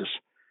resources,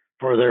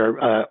 for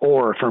their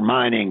ore, for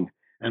mining,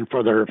 and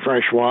for their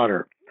fresh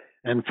water,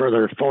 and for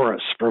their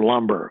forests, for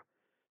lumber.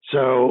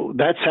 So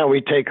that's how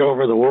we take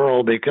over the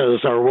world,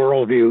 because our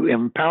worldview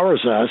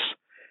empowers us,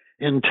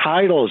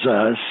 entitles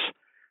us,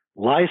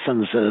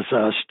 licenses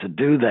us to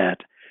do that.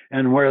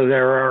 And where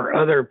there are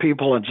other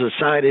people and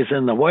societies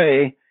in the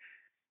way,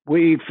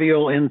 we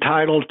feel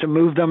entitled to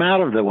move them out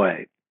of the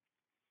way.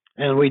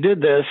 And we did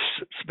this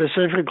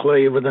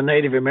specifically with the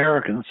Native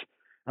Americans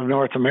of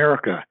North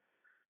America.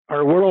 Our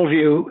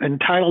worldview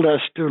entitled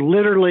us to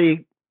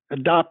literally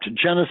adopt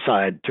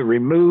genocide, to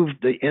remove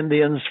the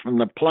Indians from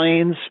the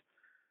plains,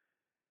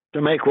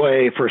 to make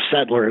way for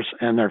settlers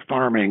and their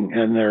farming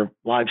and their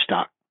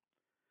livestock.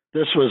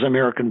 This was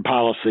American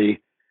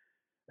policy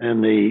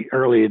in the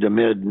early to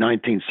mid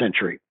 19th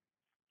century.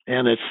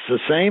 And it's the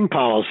same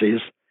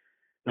policies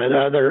that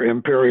other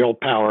imperial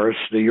powers,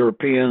 the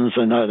Europeans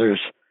and others,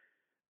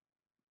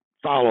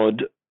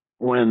 followed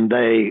when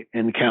they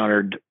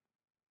encountered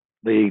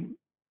the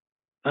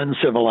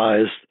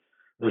uncivilized,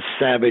 the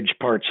savage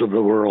parts of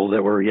the world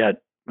that were yet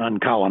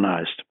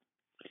uncolonized.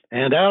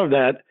 And out of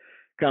that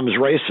comes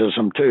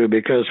racism too,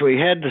 because we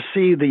had to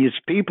see these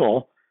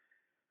people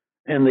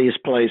in these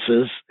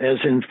places as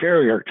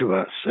inferior to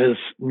us, as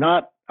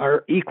not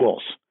our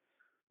equals.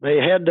 They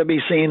had to be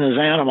seen as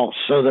animals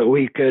so that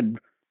we could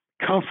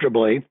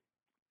comfortably,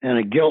 in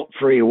a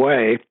guilt-free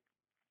way,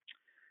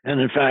 and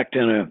in fact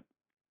in a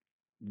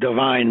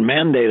divine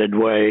mandated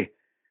way,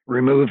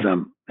 remove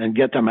them and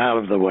get them out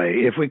of the way.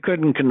 If we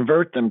couldn't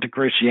convert them to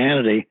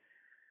Christianity,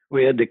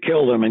 we had to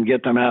kill them and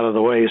get them out of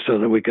the way so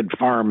that we could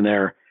farm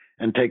there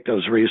and take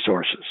those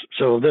resources.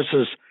 So this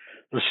is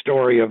the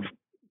story of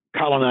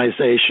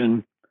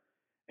colonization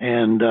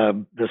and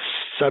the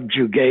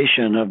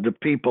subjugation of the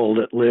people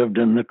that lived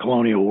in the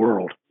colonial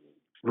world.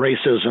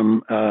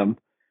 Racism,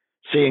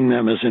 seeing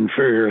them as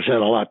inferiors, had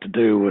a lot to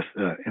do with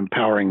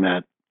empowering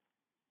that.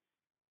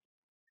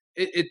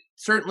 It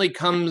certainly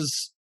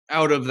comes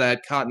out of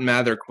that Cotton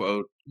Mather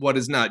quote, "What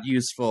is not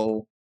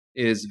useful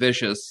is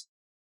vicious."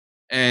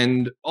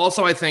 And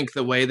also, I think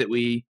the way that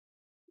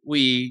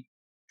we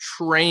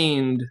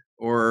trained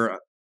or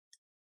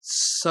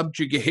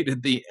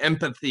subjugated the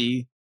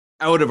empathy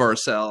out of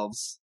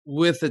ourselves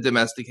with the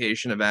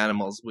domestication of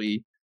animals.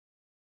 We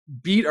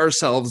beat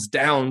ourselves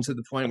down to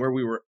the point where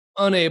we were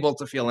unable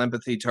to feel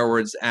empathy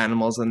towards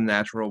animals in the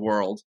natural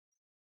world.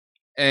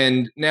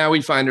 And now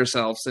we find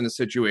ourselves in a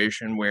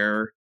situation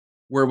where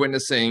we're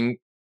witnessing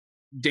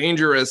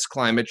dangerous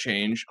climate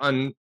change,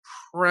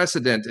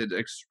 unprecedented,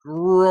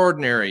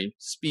 extraordinary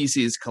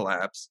species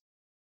collapse,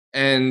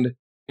 and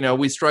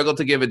we struggle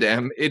to give a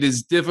damn. It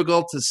is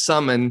difficult to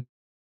summon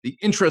the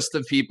interest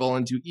of people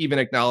into even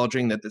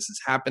acknowledging that this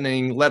is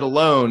happening, let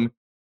alone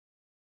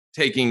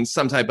taking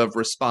some type of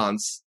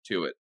response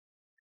to it.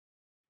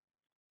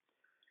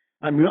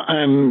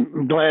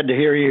 I'm glad to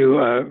hear you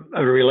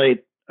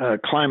relate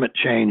climate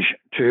change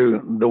to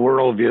the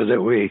worldview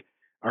that we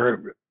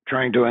are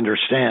trying to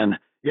understand.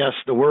 Yes,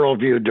 the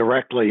worldview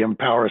directly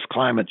empowers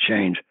climate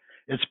change.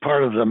 It's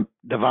part of the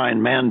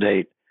divine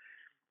mandate,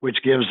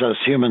 which gives us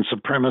human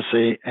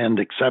supremacy and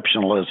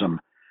exceptionalism.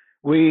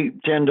 We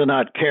tend to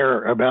not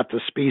care about the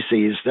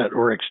species that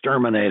we're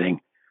exterminating.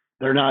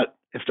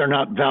 If they're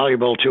not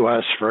valuable to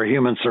us for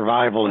human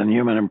survival and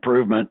human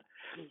improvement,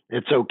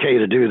 it's okay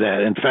to do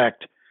that. In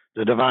fact,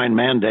 the divine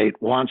mandate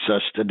wants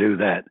us to do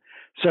that.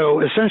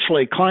 So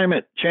essentially,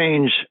 climate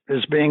change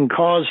is being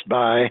caused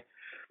by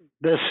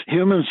this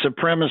human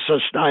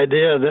supremacist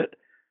idea that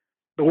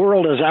the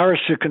world is ours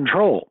to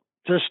control,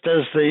 just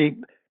as the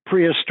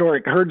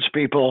prehistoric herds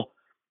people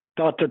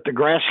thought that the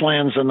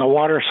grasslands and the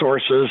water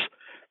sources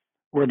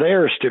were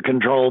theirs to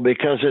control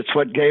because it's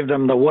what gave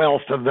them the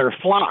wealth of their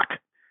flock,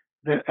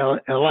 that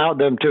allowed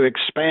them to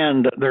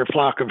expand their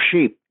flock of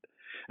sheep.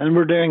 And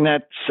we're doing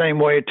that same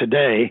way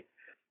today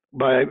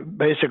by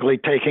basically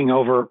taking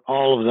over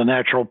all of the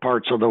natural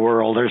parts of the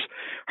world. There's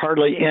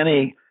hardly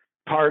any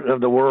part of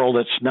the world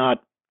that's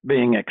not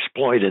being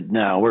exploited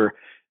now. We're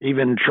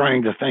even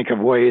trying to think of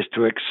ways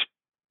to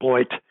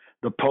exploit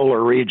the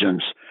polar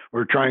regions.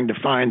 We're trying to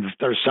find if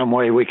there's some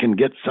way we can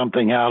get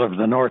something out of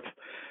the north,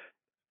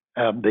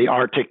 the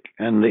Arctic,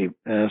 and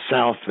the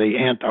south, the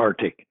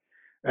Antarctic.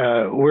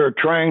 We're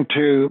trying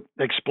to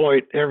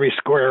exploit every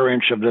square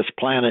inch of this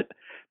planet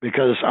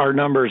because our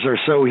numbers are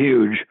so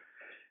huge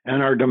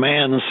and our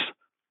demands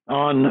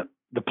on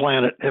the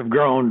planet have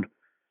grown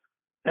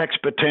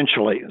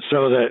exponentially,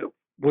 so that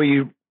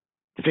we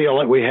feel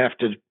that we have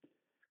to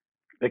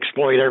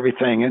exploit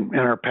everything in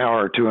our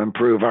power to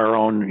improve our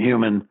own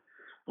human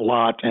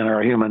lot and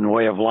our human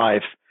way of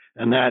life.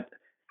 And that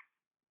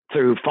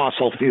through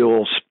fossil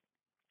fuels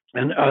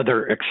and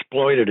other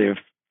exploitative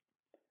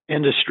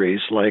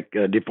industries like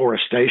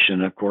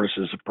deforestation, of course,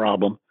 is a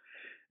problem,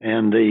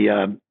 and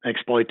the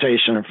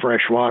exploitation of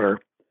fresh water.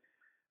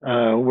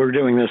 We're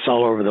doing this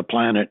all over the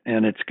planet,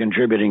 and it's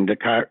contributing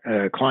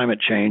to climate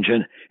change.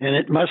 And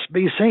it must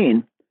be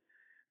seen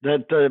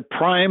that the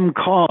prime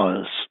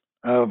cause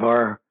of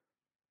our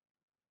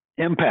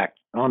impact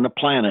on the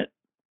planet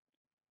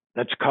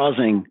that's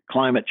causing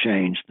climate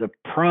change, the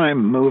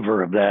prime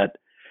mover of that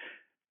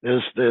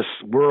is this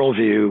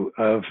worldview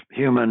of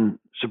human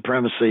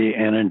supremacy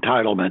and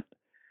entitlement,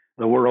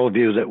 the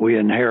worldview that we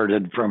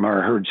inherited from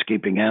our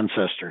herdskeeping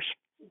ancestors.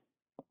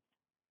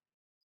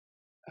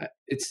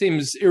 It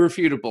seems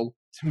irrefutable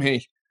to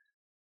me.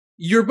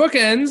 Your book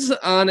ends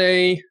on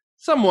a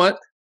somewhat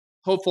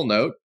hopeful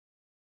note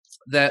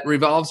that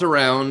revolves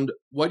around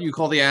what you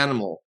call the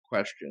animal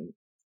question.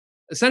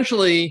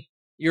 Essentially,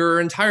 your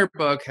entire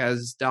book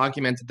has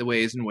documented the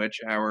ways in which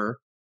our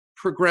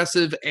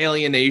progressive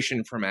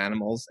alienation from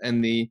animals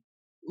and the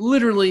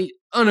literally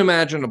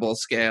unimaginable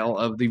scale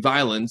of the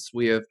violence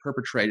we have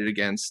perpetrated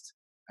against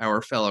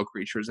our fellow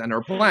creatures and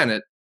our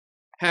planet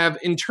have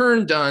in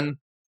turn done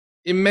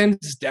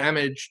immense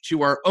damage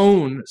to our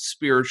own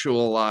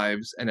spiritual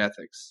lives and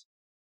ethics.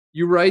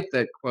 You write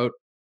that, quote,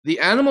 "The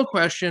animal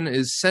question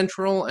is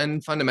central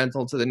and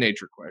fundamental to the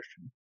nature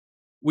question.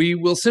 We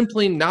will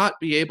simply not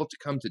be able to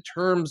come to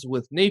terms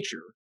with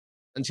nature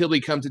until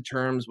we come to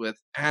terms with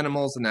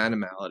animals and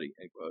animality,"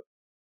 end quote.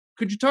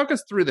 Could you talk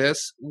us through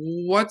this?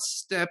 What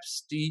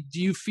steps do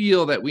you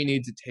feel that we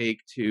need to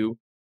take to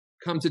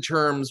come to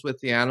terms with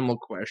the animal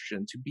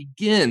question, to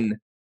begin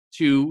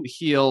to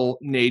heal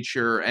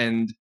nature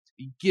and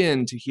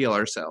begin to heal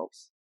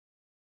ourselves?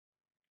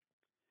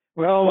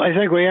 Well, I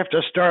think we have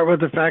to start with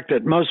the fact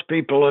that most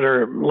people that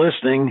are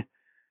listening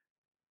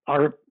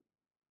are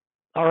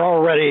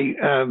already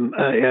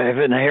have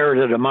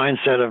inherited a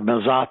mindset of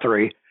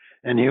misothory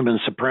and human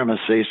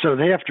supremacy. So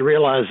they have to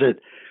realize that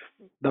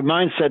the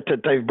mindset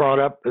that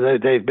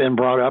they've been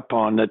brought up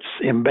on, that's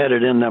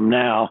embedded in them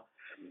now,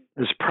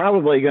 is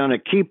probably going to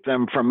keep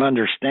them from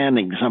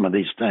understanding some of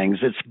these things.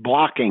 It's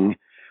blocking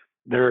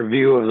their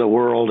view of the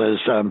world, as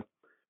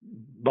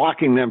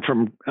blocking them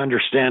from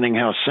understanding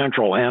how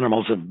central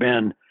animals have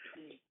been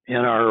in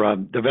our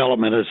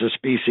development as a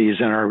species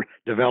and our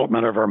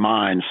development of our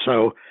minds.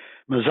 So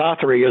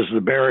misothory is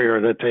the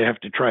barrier that they have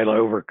to try to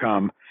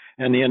overcome.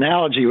 And the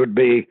analogy would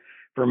be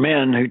for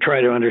men who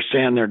try to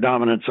understand their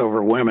dominance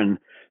over women.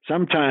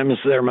 Sometimes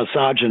their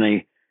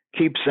misogyny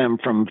keeps them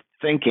from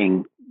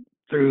thinking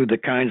through the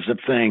kinds of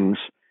things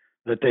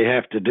that they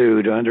have to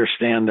do to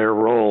understand their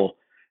role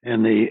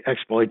in the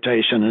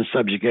exploitation and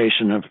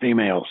subjugation of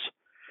females.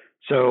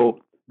 So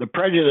the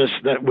prejudice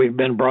that we've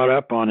been brought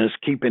up on is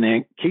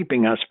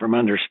keeping us from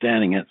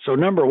understanding it. So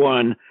number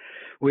one,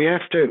 we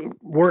have to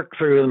work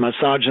through the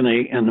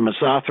misogyny and the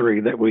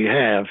misothory that we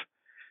have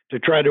to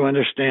try to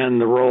understand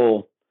the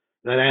role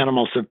that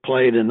animals have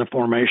played in the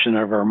formation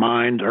of our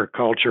mind, our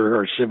culture,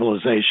 our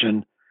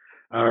civilization,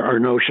 our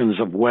notions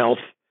of wealth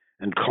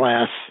and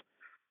class,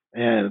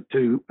 and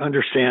to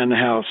understand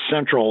how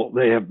central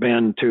they have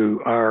been to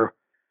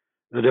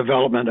the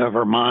development of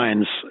our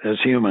minds as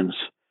humans.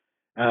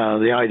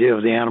 The idea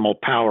of the animal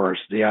powers,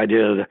 the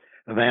idea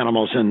of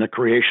animals in the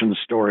creation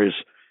stories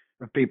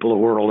of people the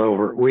world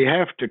over. We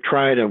have to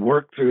try to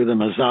work through the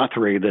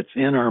misotropy that's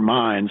in our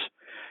minds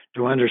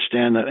to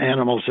understand that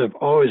animals have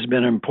always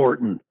been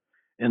important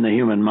in the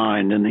human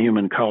mind, in the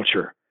human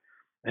culture.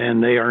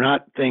 And they are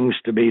not things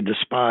to be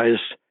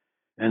despised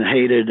and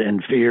hated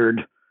and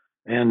feared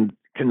and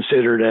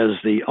considered as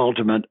the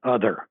ultimate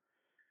other.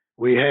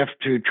 We have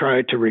to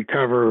try to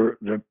recover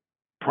the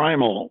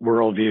primal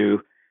worldview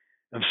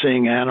of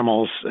seeing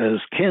animals as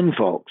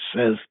kinfolks,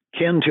 as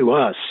kin to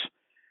us.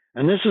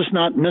 And this is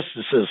not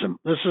mysticism.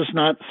 This is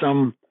not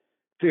some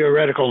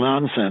theoretical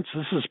nonsense.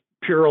 This is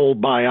pure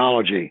old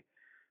biology.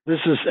 This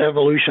is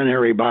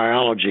evolutionary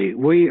biology.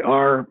 We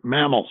are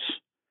mammals.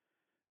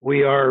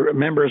 We are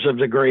members of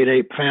the great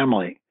ape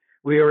family.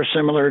 We are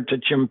similar to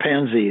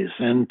chimpanzees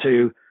and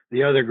to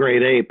the other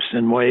great apes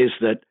in ways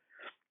that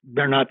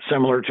they're not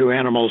similar to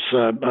animals,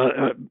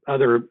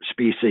 other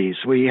species.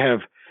 We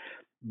have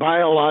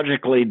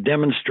biologically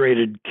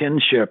demonstrated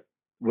kinship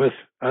with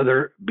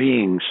other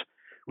beings.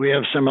 We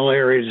have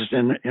similarities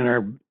in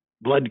our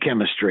blood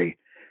chemistry.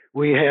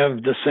 We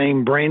have the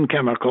same brain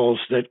chemicals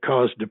that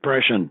cause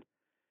depression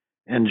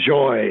and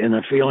joy and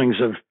the feelings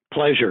of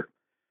pleasure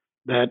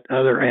that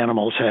other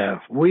animals have.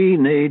 We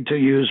need to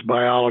use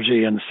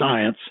biology and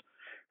science,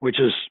 which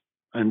is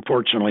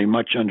unfortunately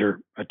much under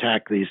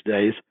attack these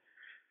days.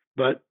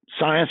 But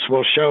science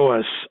will show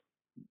us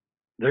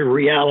the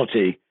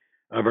reality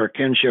of our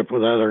kinship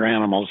with other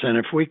animals. And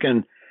if we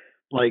can,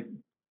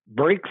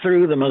 break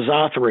through the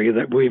misotropy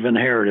that we've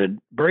inherited,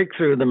 break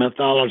through the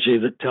mythology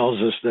that tells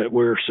us that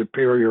we're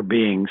superior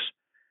beings,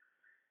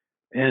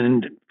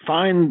 and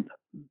find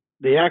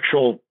the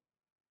actual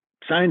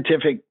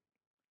scientific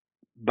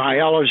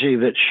biology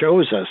that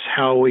shows us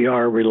how we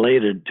are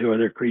related to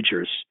other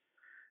creatures,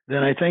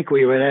 then I think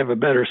we would have a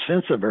better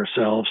sense of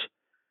ourselves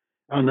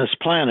on this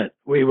planet.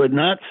 We would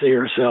not see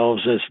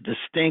ourselves as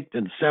distinct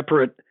and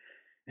separate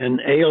and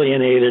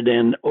alienated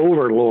and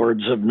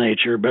overlords of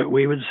nature, but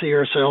we would see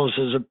ourselves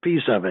as a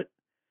piece of it,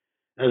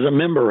 as a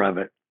member of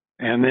it.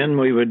 And then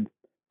we would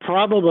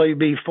probably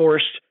be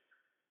forced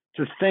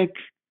to think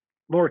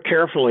more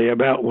carefully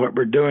about what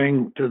we're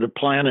doing to the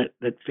planet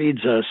that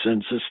feeds us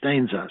and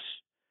sustains us.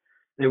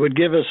 It would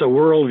give us a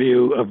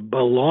worldview of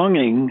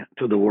belonging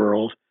to the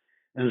world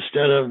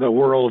instead of the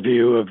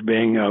worldview of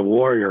being a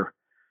warrior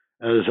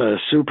as a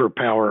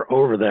superpower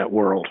over that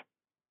world.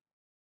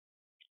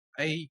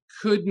 I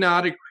could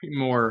not agree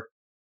more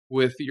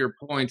with your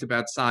point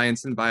about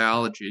science and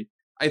biology.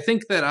 I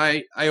think that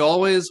I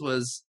always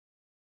was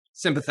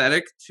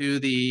sympathetic to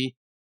the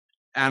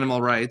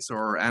animal rights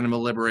or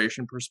animal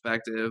liberation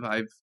perspective.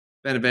 I've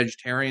been a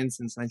vegetarian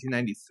since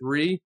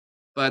 1993,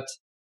 but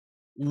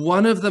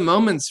one of the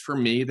moments for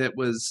me that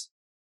was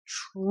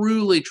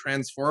truly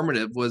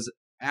transformative was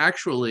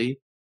actually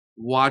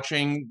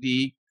watching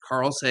the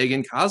Carl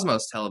Sagan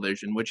Cosmos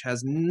television, which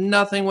has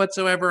nothing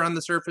whatsoever on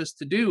the surface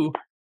to do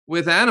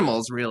with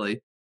animals,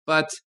 really.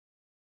 But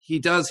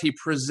he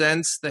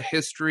presents the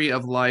history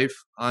of life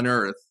on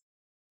Earth,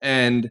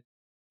 and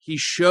he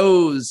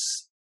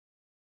shows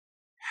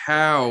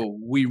how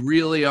we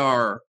really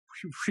are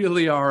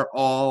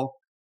all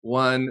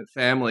one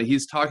family.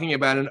 He's talking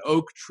about an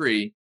oak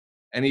tree,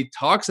 and he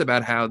talks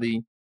about how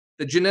the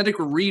genetic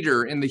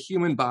reader in the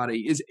human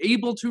body is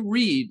able to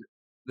read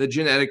the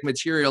genetic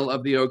material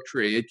of the oak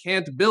tree. It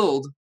can't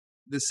build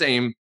the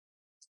same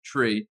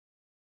tree,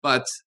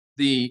 but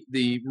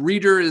the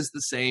reader is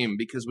the same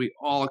because we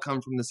all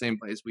come from the same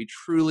place. We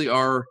truly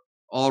are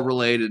all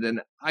related.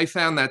 And I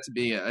found that to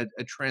be a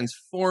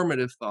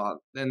transformative thought.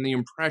 And the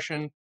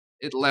impression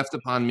it left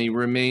upon me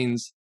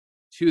remains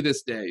to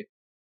this day.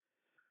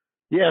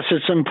 Yes,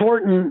 it's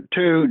important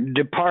to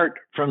depart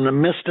from the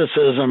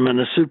mysticism and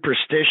the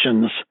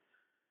superstitions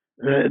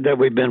that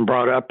we've been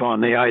brought up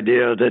on, the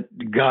idea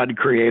that God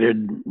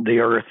created the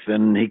earth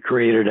and he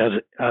created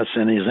us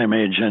in his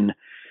image, and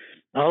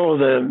all of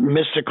the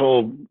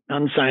mystical,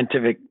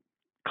 unscientific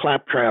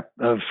claptrap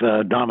of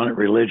dominant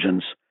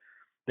religions.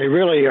 They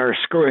really are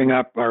screwing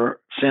up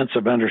our sense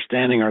of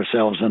understanding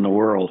ourselves in the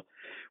world.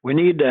 We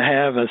need to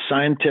have a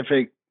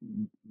scientific,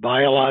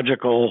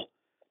 biological,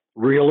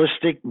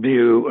 realistic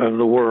view of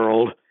the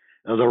world,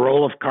 of the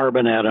role of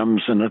carbon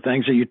atoms and the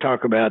things that you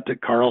talk about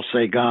that Carl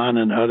Sagan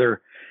and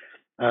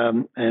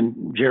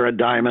and Jared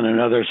Diamond and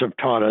others have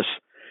taught us.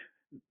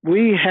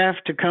 We have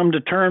to come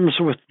to terms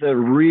with the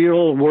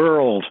real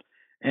world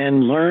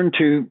and learn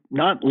to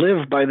not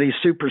live by these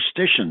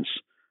superstitions.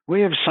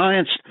 We have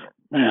science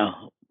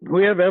now.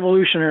 We have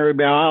evolutionary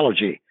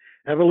biology,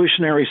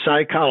 evolutionary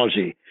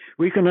psychology.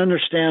 We can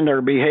understand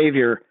our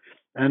behavior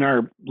and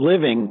our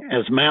living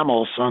as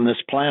mammals on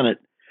this planet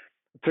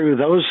through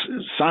those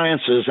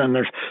sciences and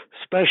their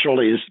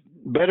specialties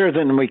better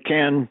than we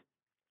can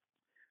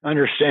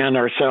understand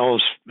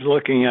ourselves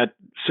looking at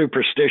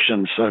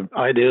superstitions of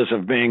ideas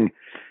of being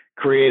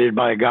created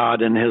by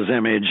God in his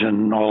image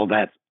and all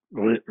that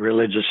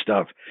religious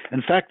stuff.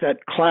 In fact,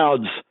 that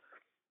clouds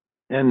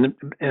and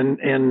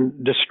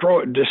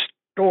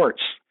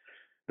distorts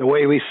the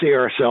way we see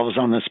ourselves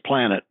on this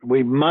planet.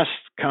 We must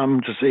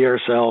come to see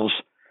ourselves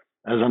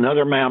as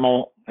another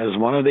mammal, as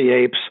one of the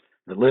apes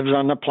that lives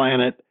on the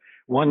planet,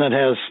 one that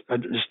has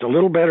just a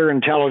little better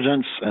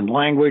intelligence and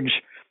language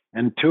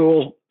and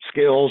tool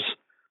skills.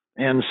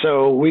 And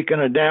so we can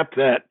adapt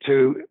that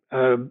to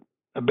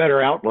a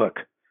better outlook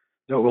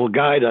that will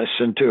guide us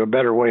into a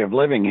better way of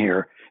living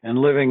here and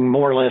living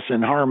more or less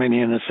in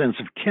harmony and a sense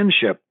of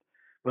kinship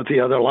with the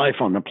other life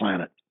on the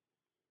planet.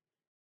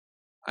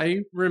 I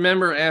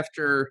remember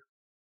after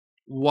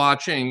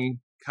watching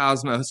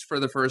Cosmos for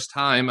the first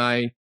time,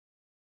 I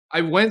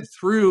went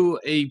through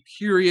a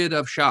period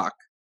of shock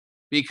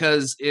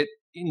because I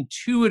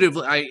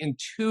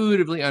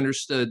intuitively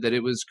understood that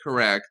it was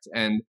correct,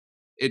 and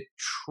it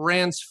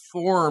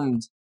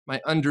transformed my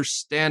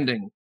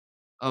understanding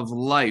of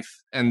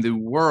life and the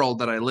world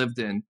that I lived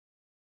in.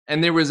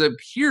 And there was a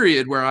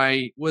period where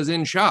I was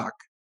in shock,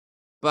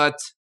 but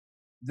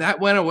that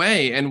went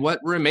away. And what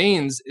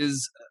remains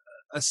is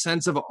a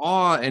sense of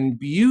awe and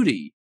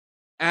beauty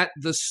at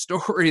the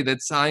story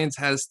that science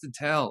has to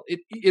tell.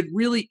 It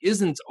really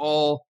isn't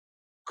all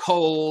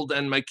cold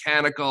and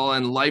mechanical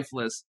and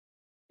lifeless.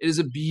 It is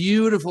a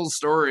beautiful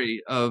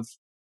story of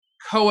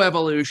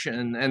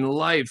coevolution and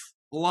life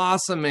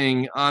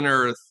blossoming on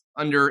Earth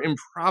under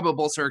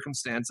improbable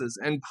circumstances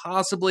and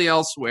possibly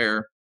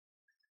elsewhere.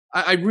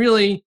 I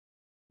really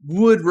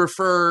would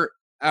refer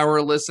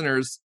our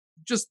listeners,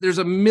 there's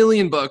a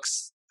million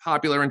books,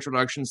 popular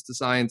introductions to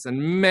science,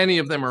 and many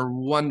of them are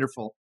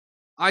wonderful.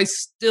 I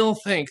still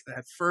think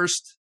that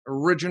first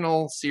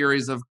original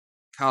series of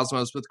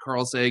Cosmos with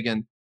Carl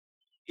Sagan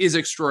is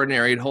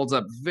extraordinary. It holds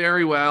up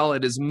very well.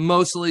 It is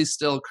mostly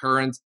still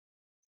current.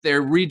 They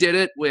redid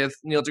it with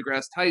Neil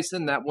deGrasse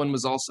Tyson. That one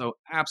was also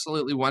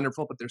absolutely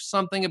wonderful, but there's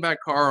something about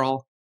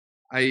Carl.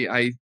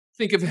 I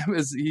think of him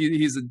as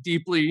he's a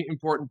deeply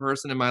important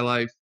person in my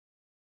life.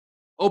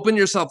 Open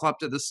yourself up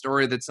to the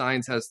story that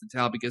science has to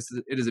tell, because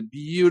it is a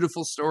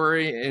beautiful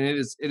story, and it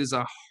is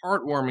a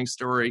heartwarming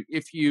story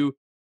if you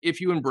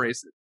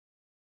embrace it.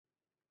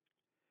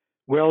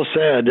 Well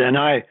said. And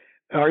I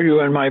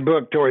argue in my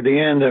book toward the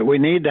end that we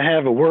need to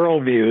have a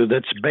worldview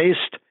that's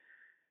based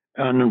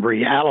on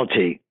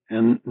reality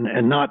and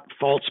not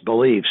false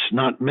beliefs,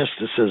 not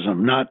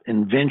mysticism, not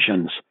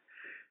inventions.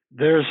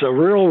 There's a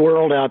real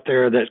world out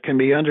there that can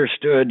be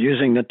understood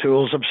using the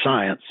tools of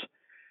science.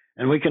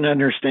 And we can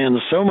understand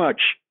so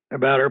much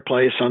about our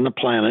place on the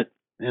planet,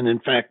 and in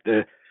fact,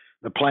 the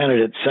planet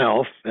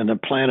itself, and the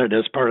planet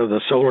as part of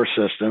the solar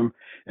system,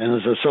 and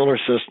as the solar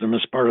system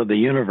as part of the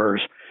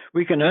universe.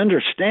 We can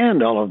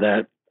understand all of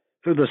that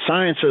through the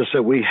sciences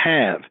that we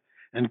have.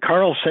 And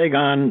Carl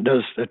Sagan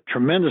does a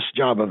tremendous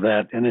job of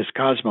that in his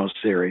Cosmos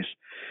series.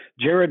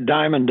 Jared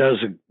Diamond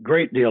does a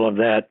great deal of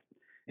that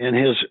in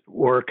his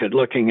work at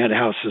looking at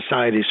how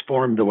societies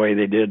formed the way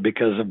they did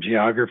because of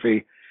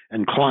geography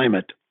and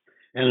climate.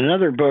 And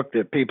another book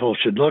that people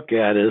should look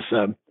at is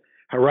Yuval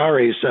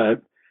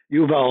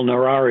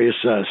Harari's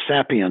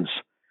 *Sapiens*,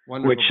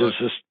 which is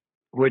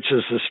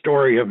the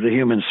story of the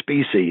human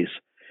species.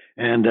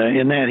 And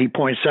in that, he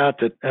points out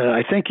that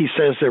I think he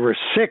says there were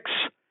 6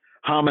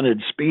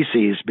 hominid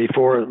species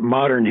before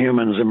modern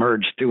humans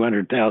emerged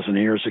 200,000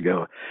 years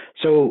ago.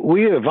 So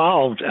we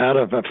evolved out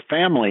of a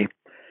family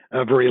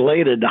of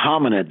related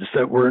hominids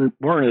that weren't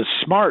as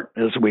smart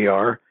as we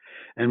are,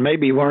 and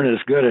maybe weren't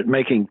as good at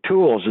making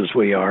tools as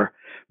we are,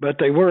 but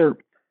they were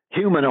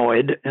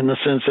humanoid in the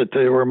sense that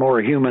they were more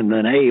human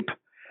than ape,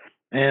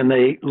 and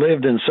they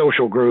lived in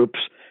social groups,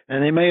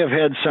 and they may have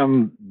had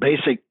some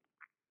basic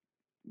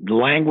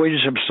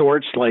language of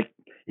sorts, like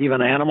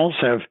even animals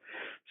have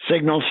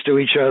signals to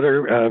each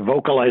other,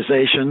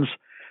 vocalizations.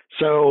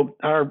 So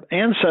our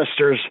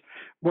ancestors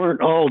weren't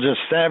all just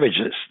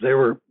savages.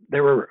 There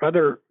were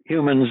other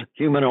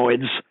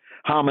humanoids,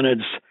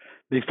 hominids,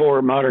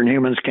 before modern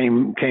humans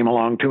came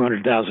along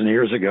 200,000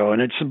 years ago.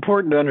 And it's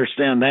important to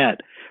understand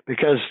that,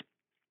 because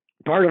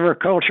part of our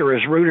culture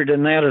is rooted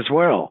in that as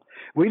well.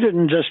 We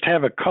didn't just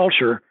have a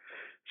culture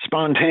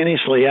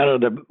spontaneously out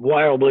of the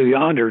wild blue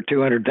yonder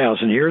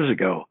 200,000 years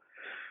ago.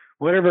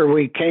 Whatever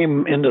we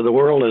came into the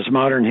world as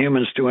modern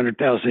humans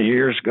 200,000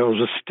 years ago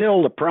was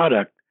still the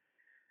product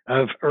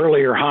of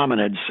earlier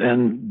hominids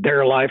and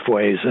their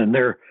lifeways and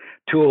their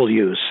tool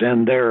use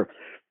and their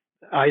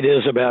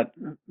ideas about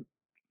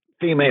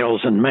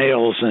females and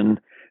males and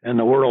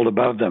the world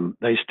above them.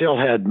 They still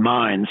had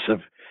minds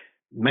of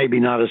maybe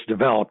not as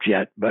developed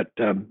yet, but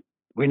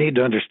we need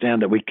to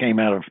understand that we came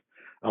out of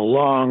a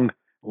long,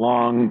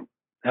 long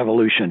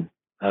evolution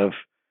of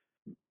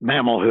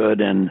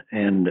mammalhood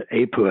and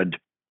apehood.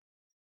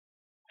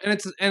 And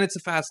it's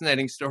a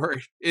fascinating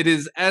story. It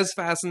is as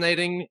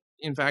fascinating.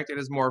 In fact, it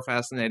is more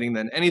fascinating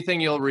than anything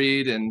you'll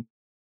read in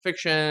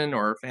fiction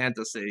or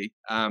fantasy.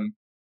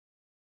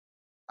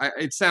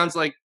 It sounds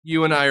like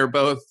you and I are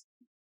both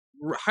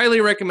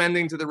highly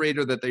recommending to the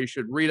reader that they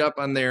should read up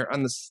on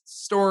the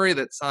story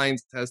that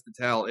science has to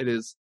tell. It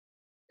is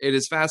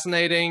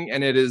fascinating,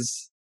 and it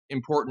is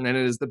important, and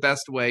it is the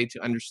best way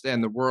to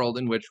understand the world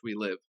in which we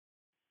live.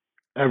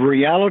 A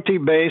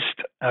reality-based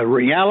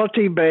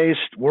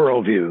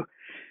worldview.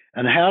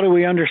 And how do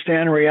we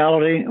understand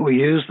reality? We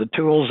use the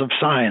tools of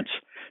science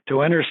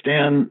to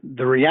understand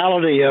the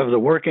reality of the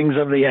workings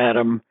of the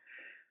atom,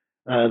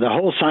 the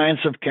whole science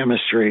of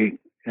chemistry.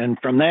 And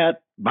from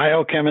that,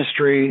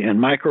 biochemistry and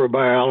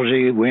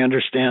microbiology, we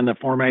understand the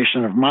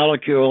formation of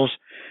molecules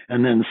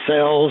and then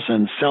cells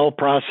and cell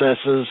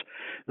processes,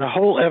 the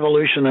whole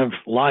evolution of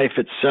life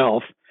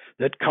itself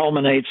that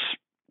culminates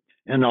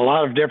in a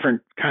lot of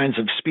different kinds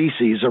of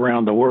species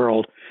around the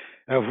world,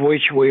 of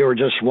which we are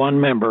just one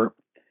member.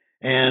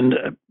 And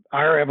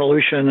our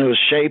evolution was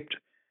shaped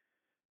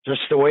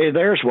just the way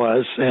theirs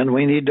was, and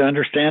we need to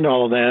understand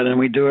all of that, and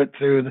we do it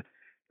through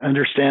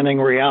understanding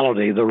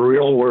reality, the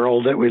real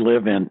world that we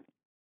live in.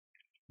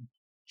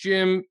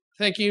 Jim,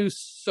 thank you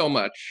so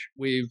much.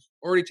 We've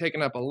already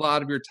taken up a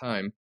lot of your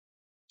time.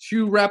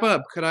 To wrap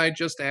up, could I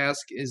just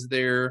ask, is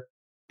there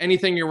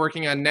anything you're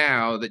working on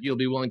now that you'll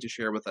be willing to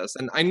share with us?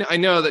 And I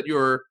know that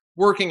you're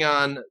working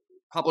on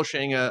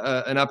publishing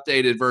an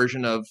updated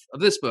version of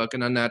this book,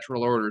 An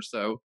Unnatural Order.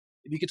 So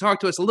if you could talk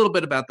to us a little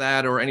bit about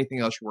that or anything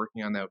else you're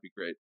working on, that would be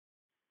great.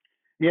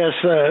 Yes,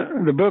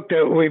 the book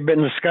that we've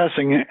been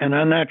discussing, An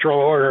Unnatural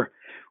Order,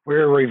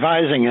 we're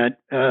revising it.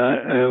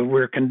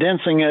 We're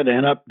condensing it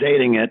and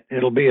updating it.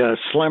 It'll be a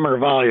slimmer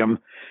volume,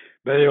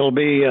 but it'll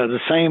be the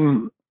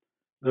same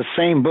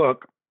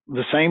book,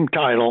 the same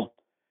title,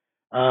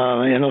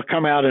 and it'll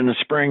come out in the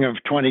spring of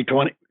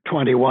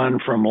 2021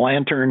 from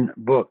Lantern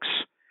Books.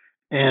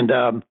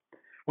 And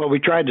what we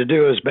tried to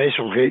do is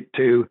basically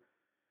to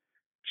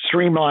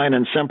streamline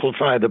and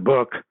simplify the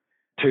book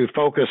to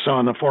focus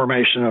on the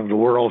formation of the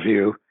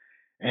worldview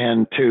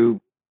and to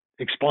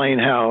explain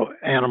how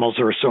animals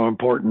are so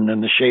important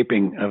in the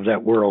shaping of that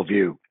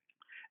worldview.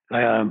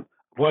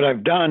 What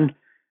I've done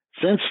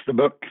since the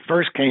book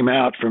first came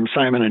out from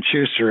Simon &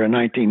 Schuster in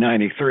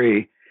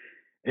 1993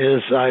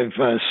 is I've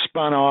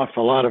spun off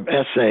a lot of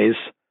essays,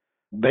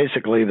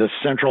 basically the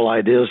central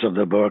ideas of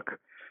the book.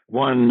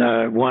 One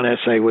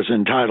essay was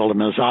entitled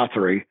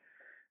Mesothery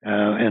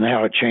and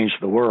How It Changed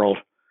the World.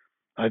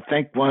 I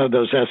think one of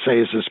those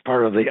essays is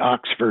part of the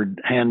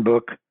Oxford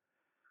Handbook,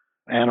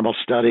 Animal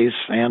Studies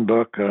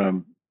Handbook.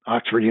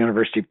 Oxford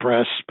University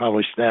Press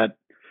published that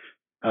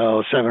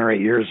 7 or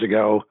 8 years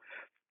ago.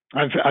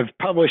 I've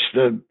published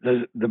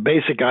the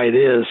basic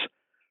ideas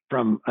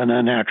from An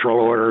Unnatural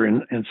Order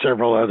in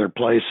several other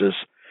places,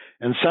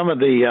 and some of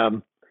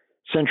the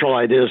central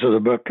ideas of the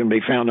book can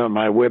be found on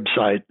my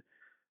website,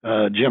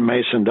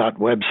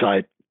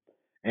 jimmason.website,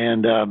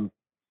 and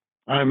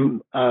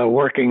I'm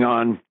working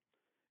on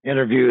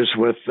interviews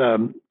with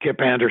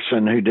Kip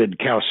Anderson, who did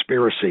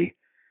Cowspiracy,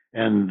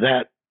 and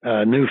that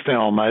new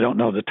film, I don't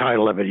know the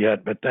title of it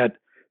yet, but that's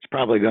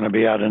probably going to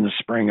be out in the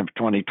spring of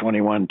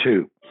 2021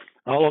 too.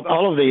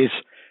 All of these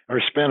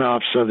are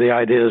spin-offs of the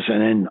ideas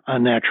in An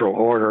Unnatural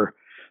Order,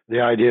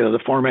 the idea of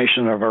the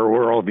formation of our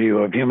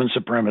worldview of human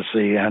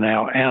supremacy and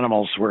how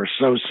animals were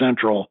so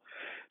central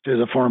to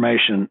the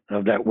formation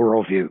of that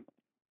worldview.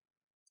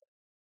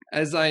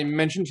 As I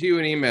mentioned to you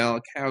in email,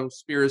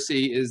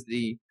 Cowspiracy is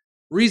the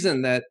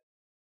reason that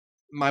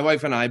my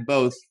wife and I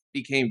both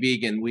became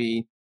vegan.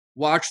 We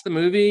watched the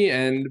movie,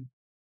 and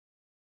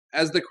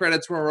as the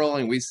credits were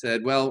rolling, we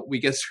said, well, we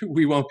guess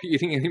we won't be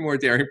eating any more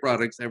dairy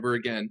products ever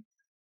again.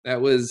 That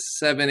was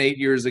 7-8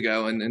 years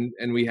ago,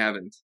 and we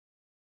haven't.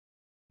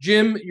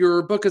 Jim,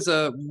 your book is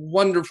a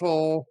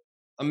wonderful,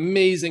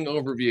 amazing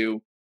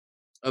overview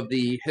of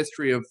the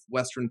history of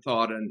Western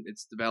thought and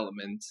its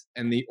development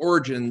and the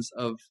origins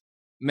of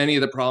many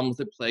of the problems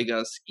that plague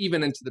us,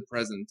 even into the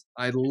present.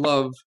 I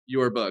love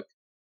your book.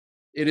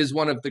 It is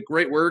one of the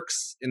great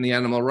works in the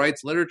animal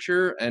rights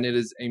literature, and it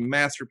is a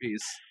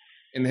masterpiece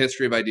in the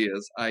history of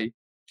ideas. I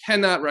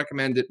cannot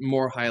recommend it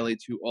more highly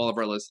to all of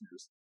our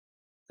listeners.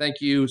 Thank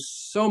you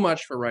so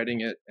much for writing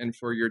it and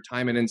for your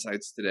time and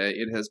insights today.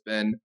 It has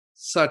been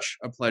such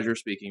a pleasure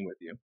speaking with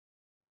you.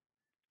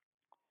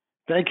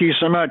 Thank you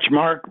so much,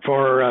 Mark,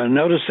 for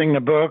noticing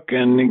the book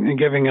and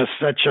giving us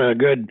such a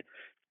good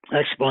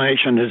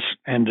explanation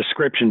and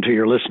description to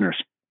your listeners.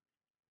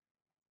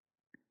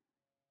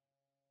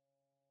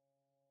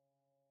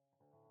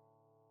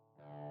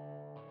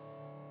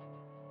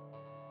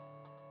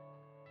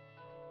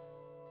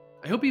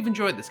 I hope you've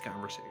enjoyed this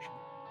conversation.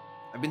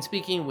 I've been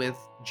speaking with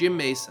Jim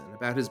Mason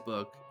about his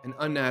book, An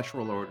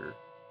Unnatural Order,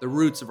 The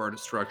Roots of Our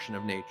Destruction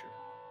of Nature.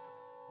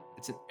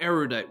 It's an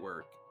erudite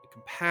work, a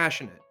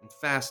compassionate and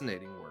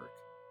fascinating work,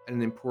 and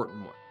an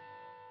important one.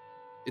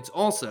 It's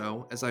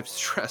also, as I've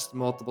stressed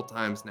multiple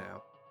times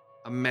now,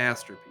 a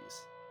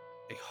masterpiece.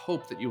 I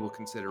hope that you will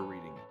consider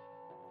reading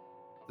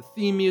it. The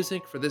theme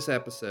music for this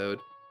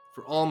episode,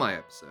 for all my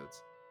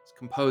episodes, is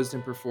composed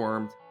and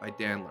performed by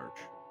Dan Lurch.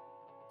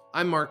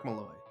 I'm Mark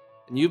Malloy,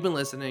 and you've been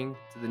listening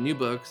to the New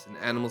Books in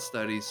Animal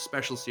Studies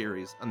special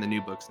series on the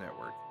New Books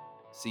Network.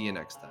 See you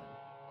next time.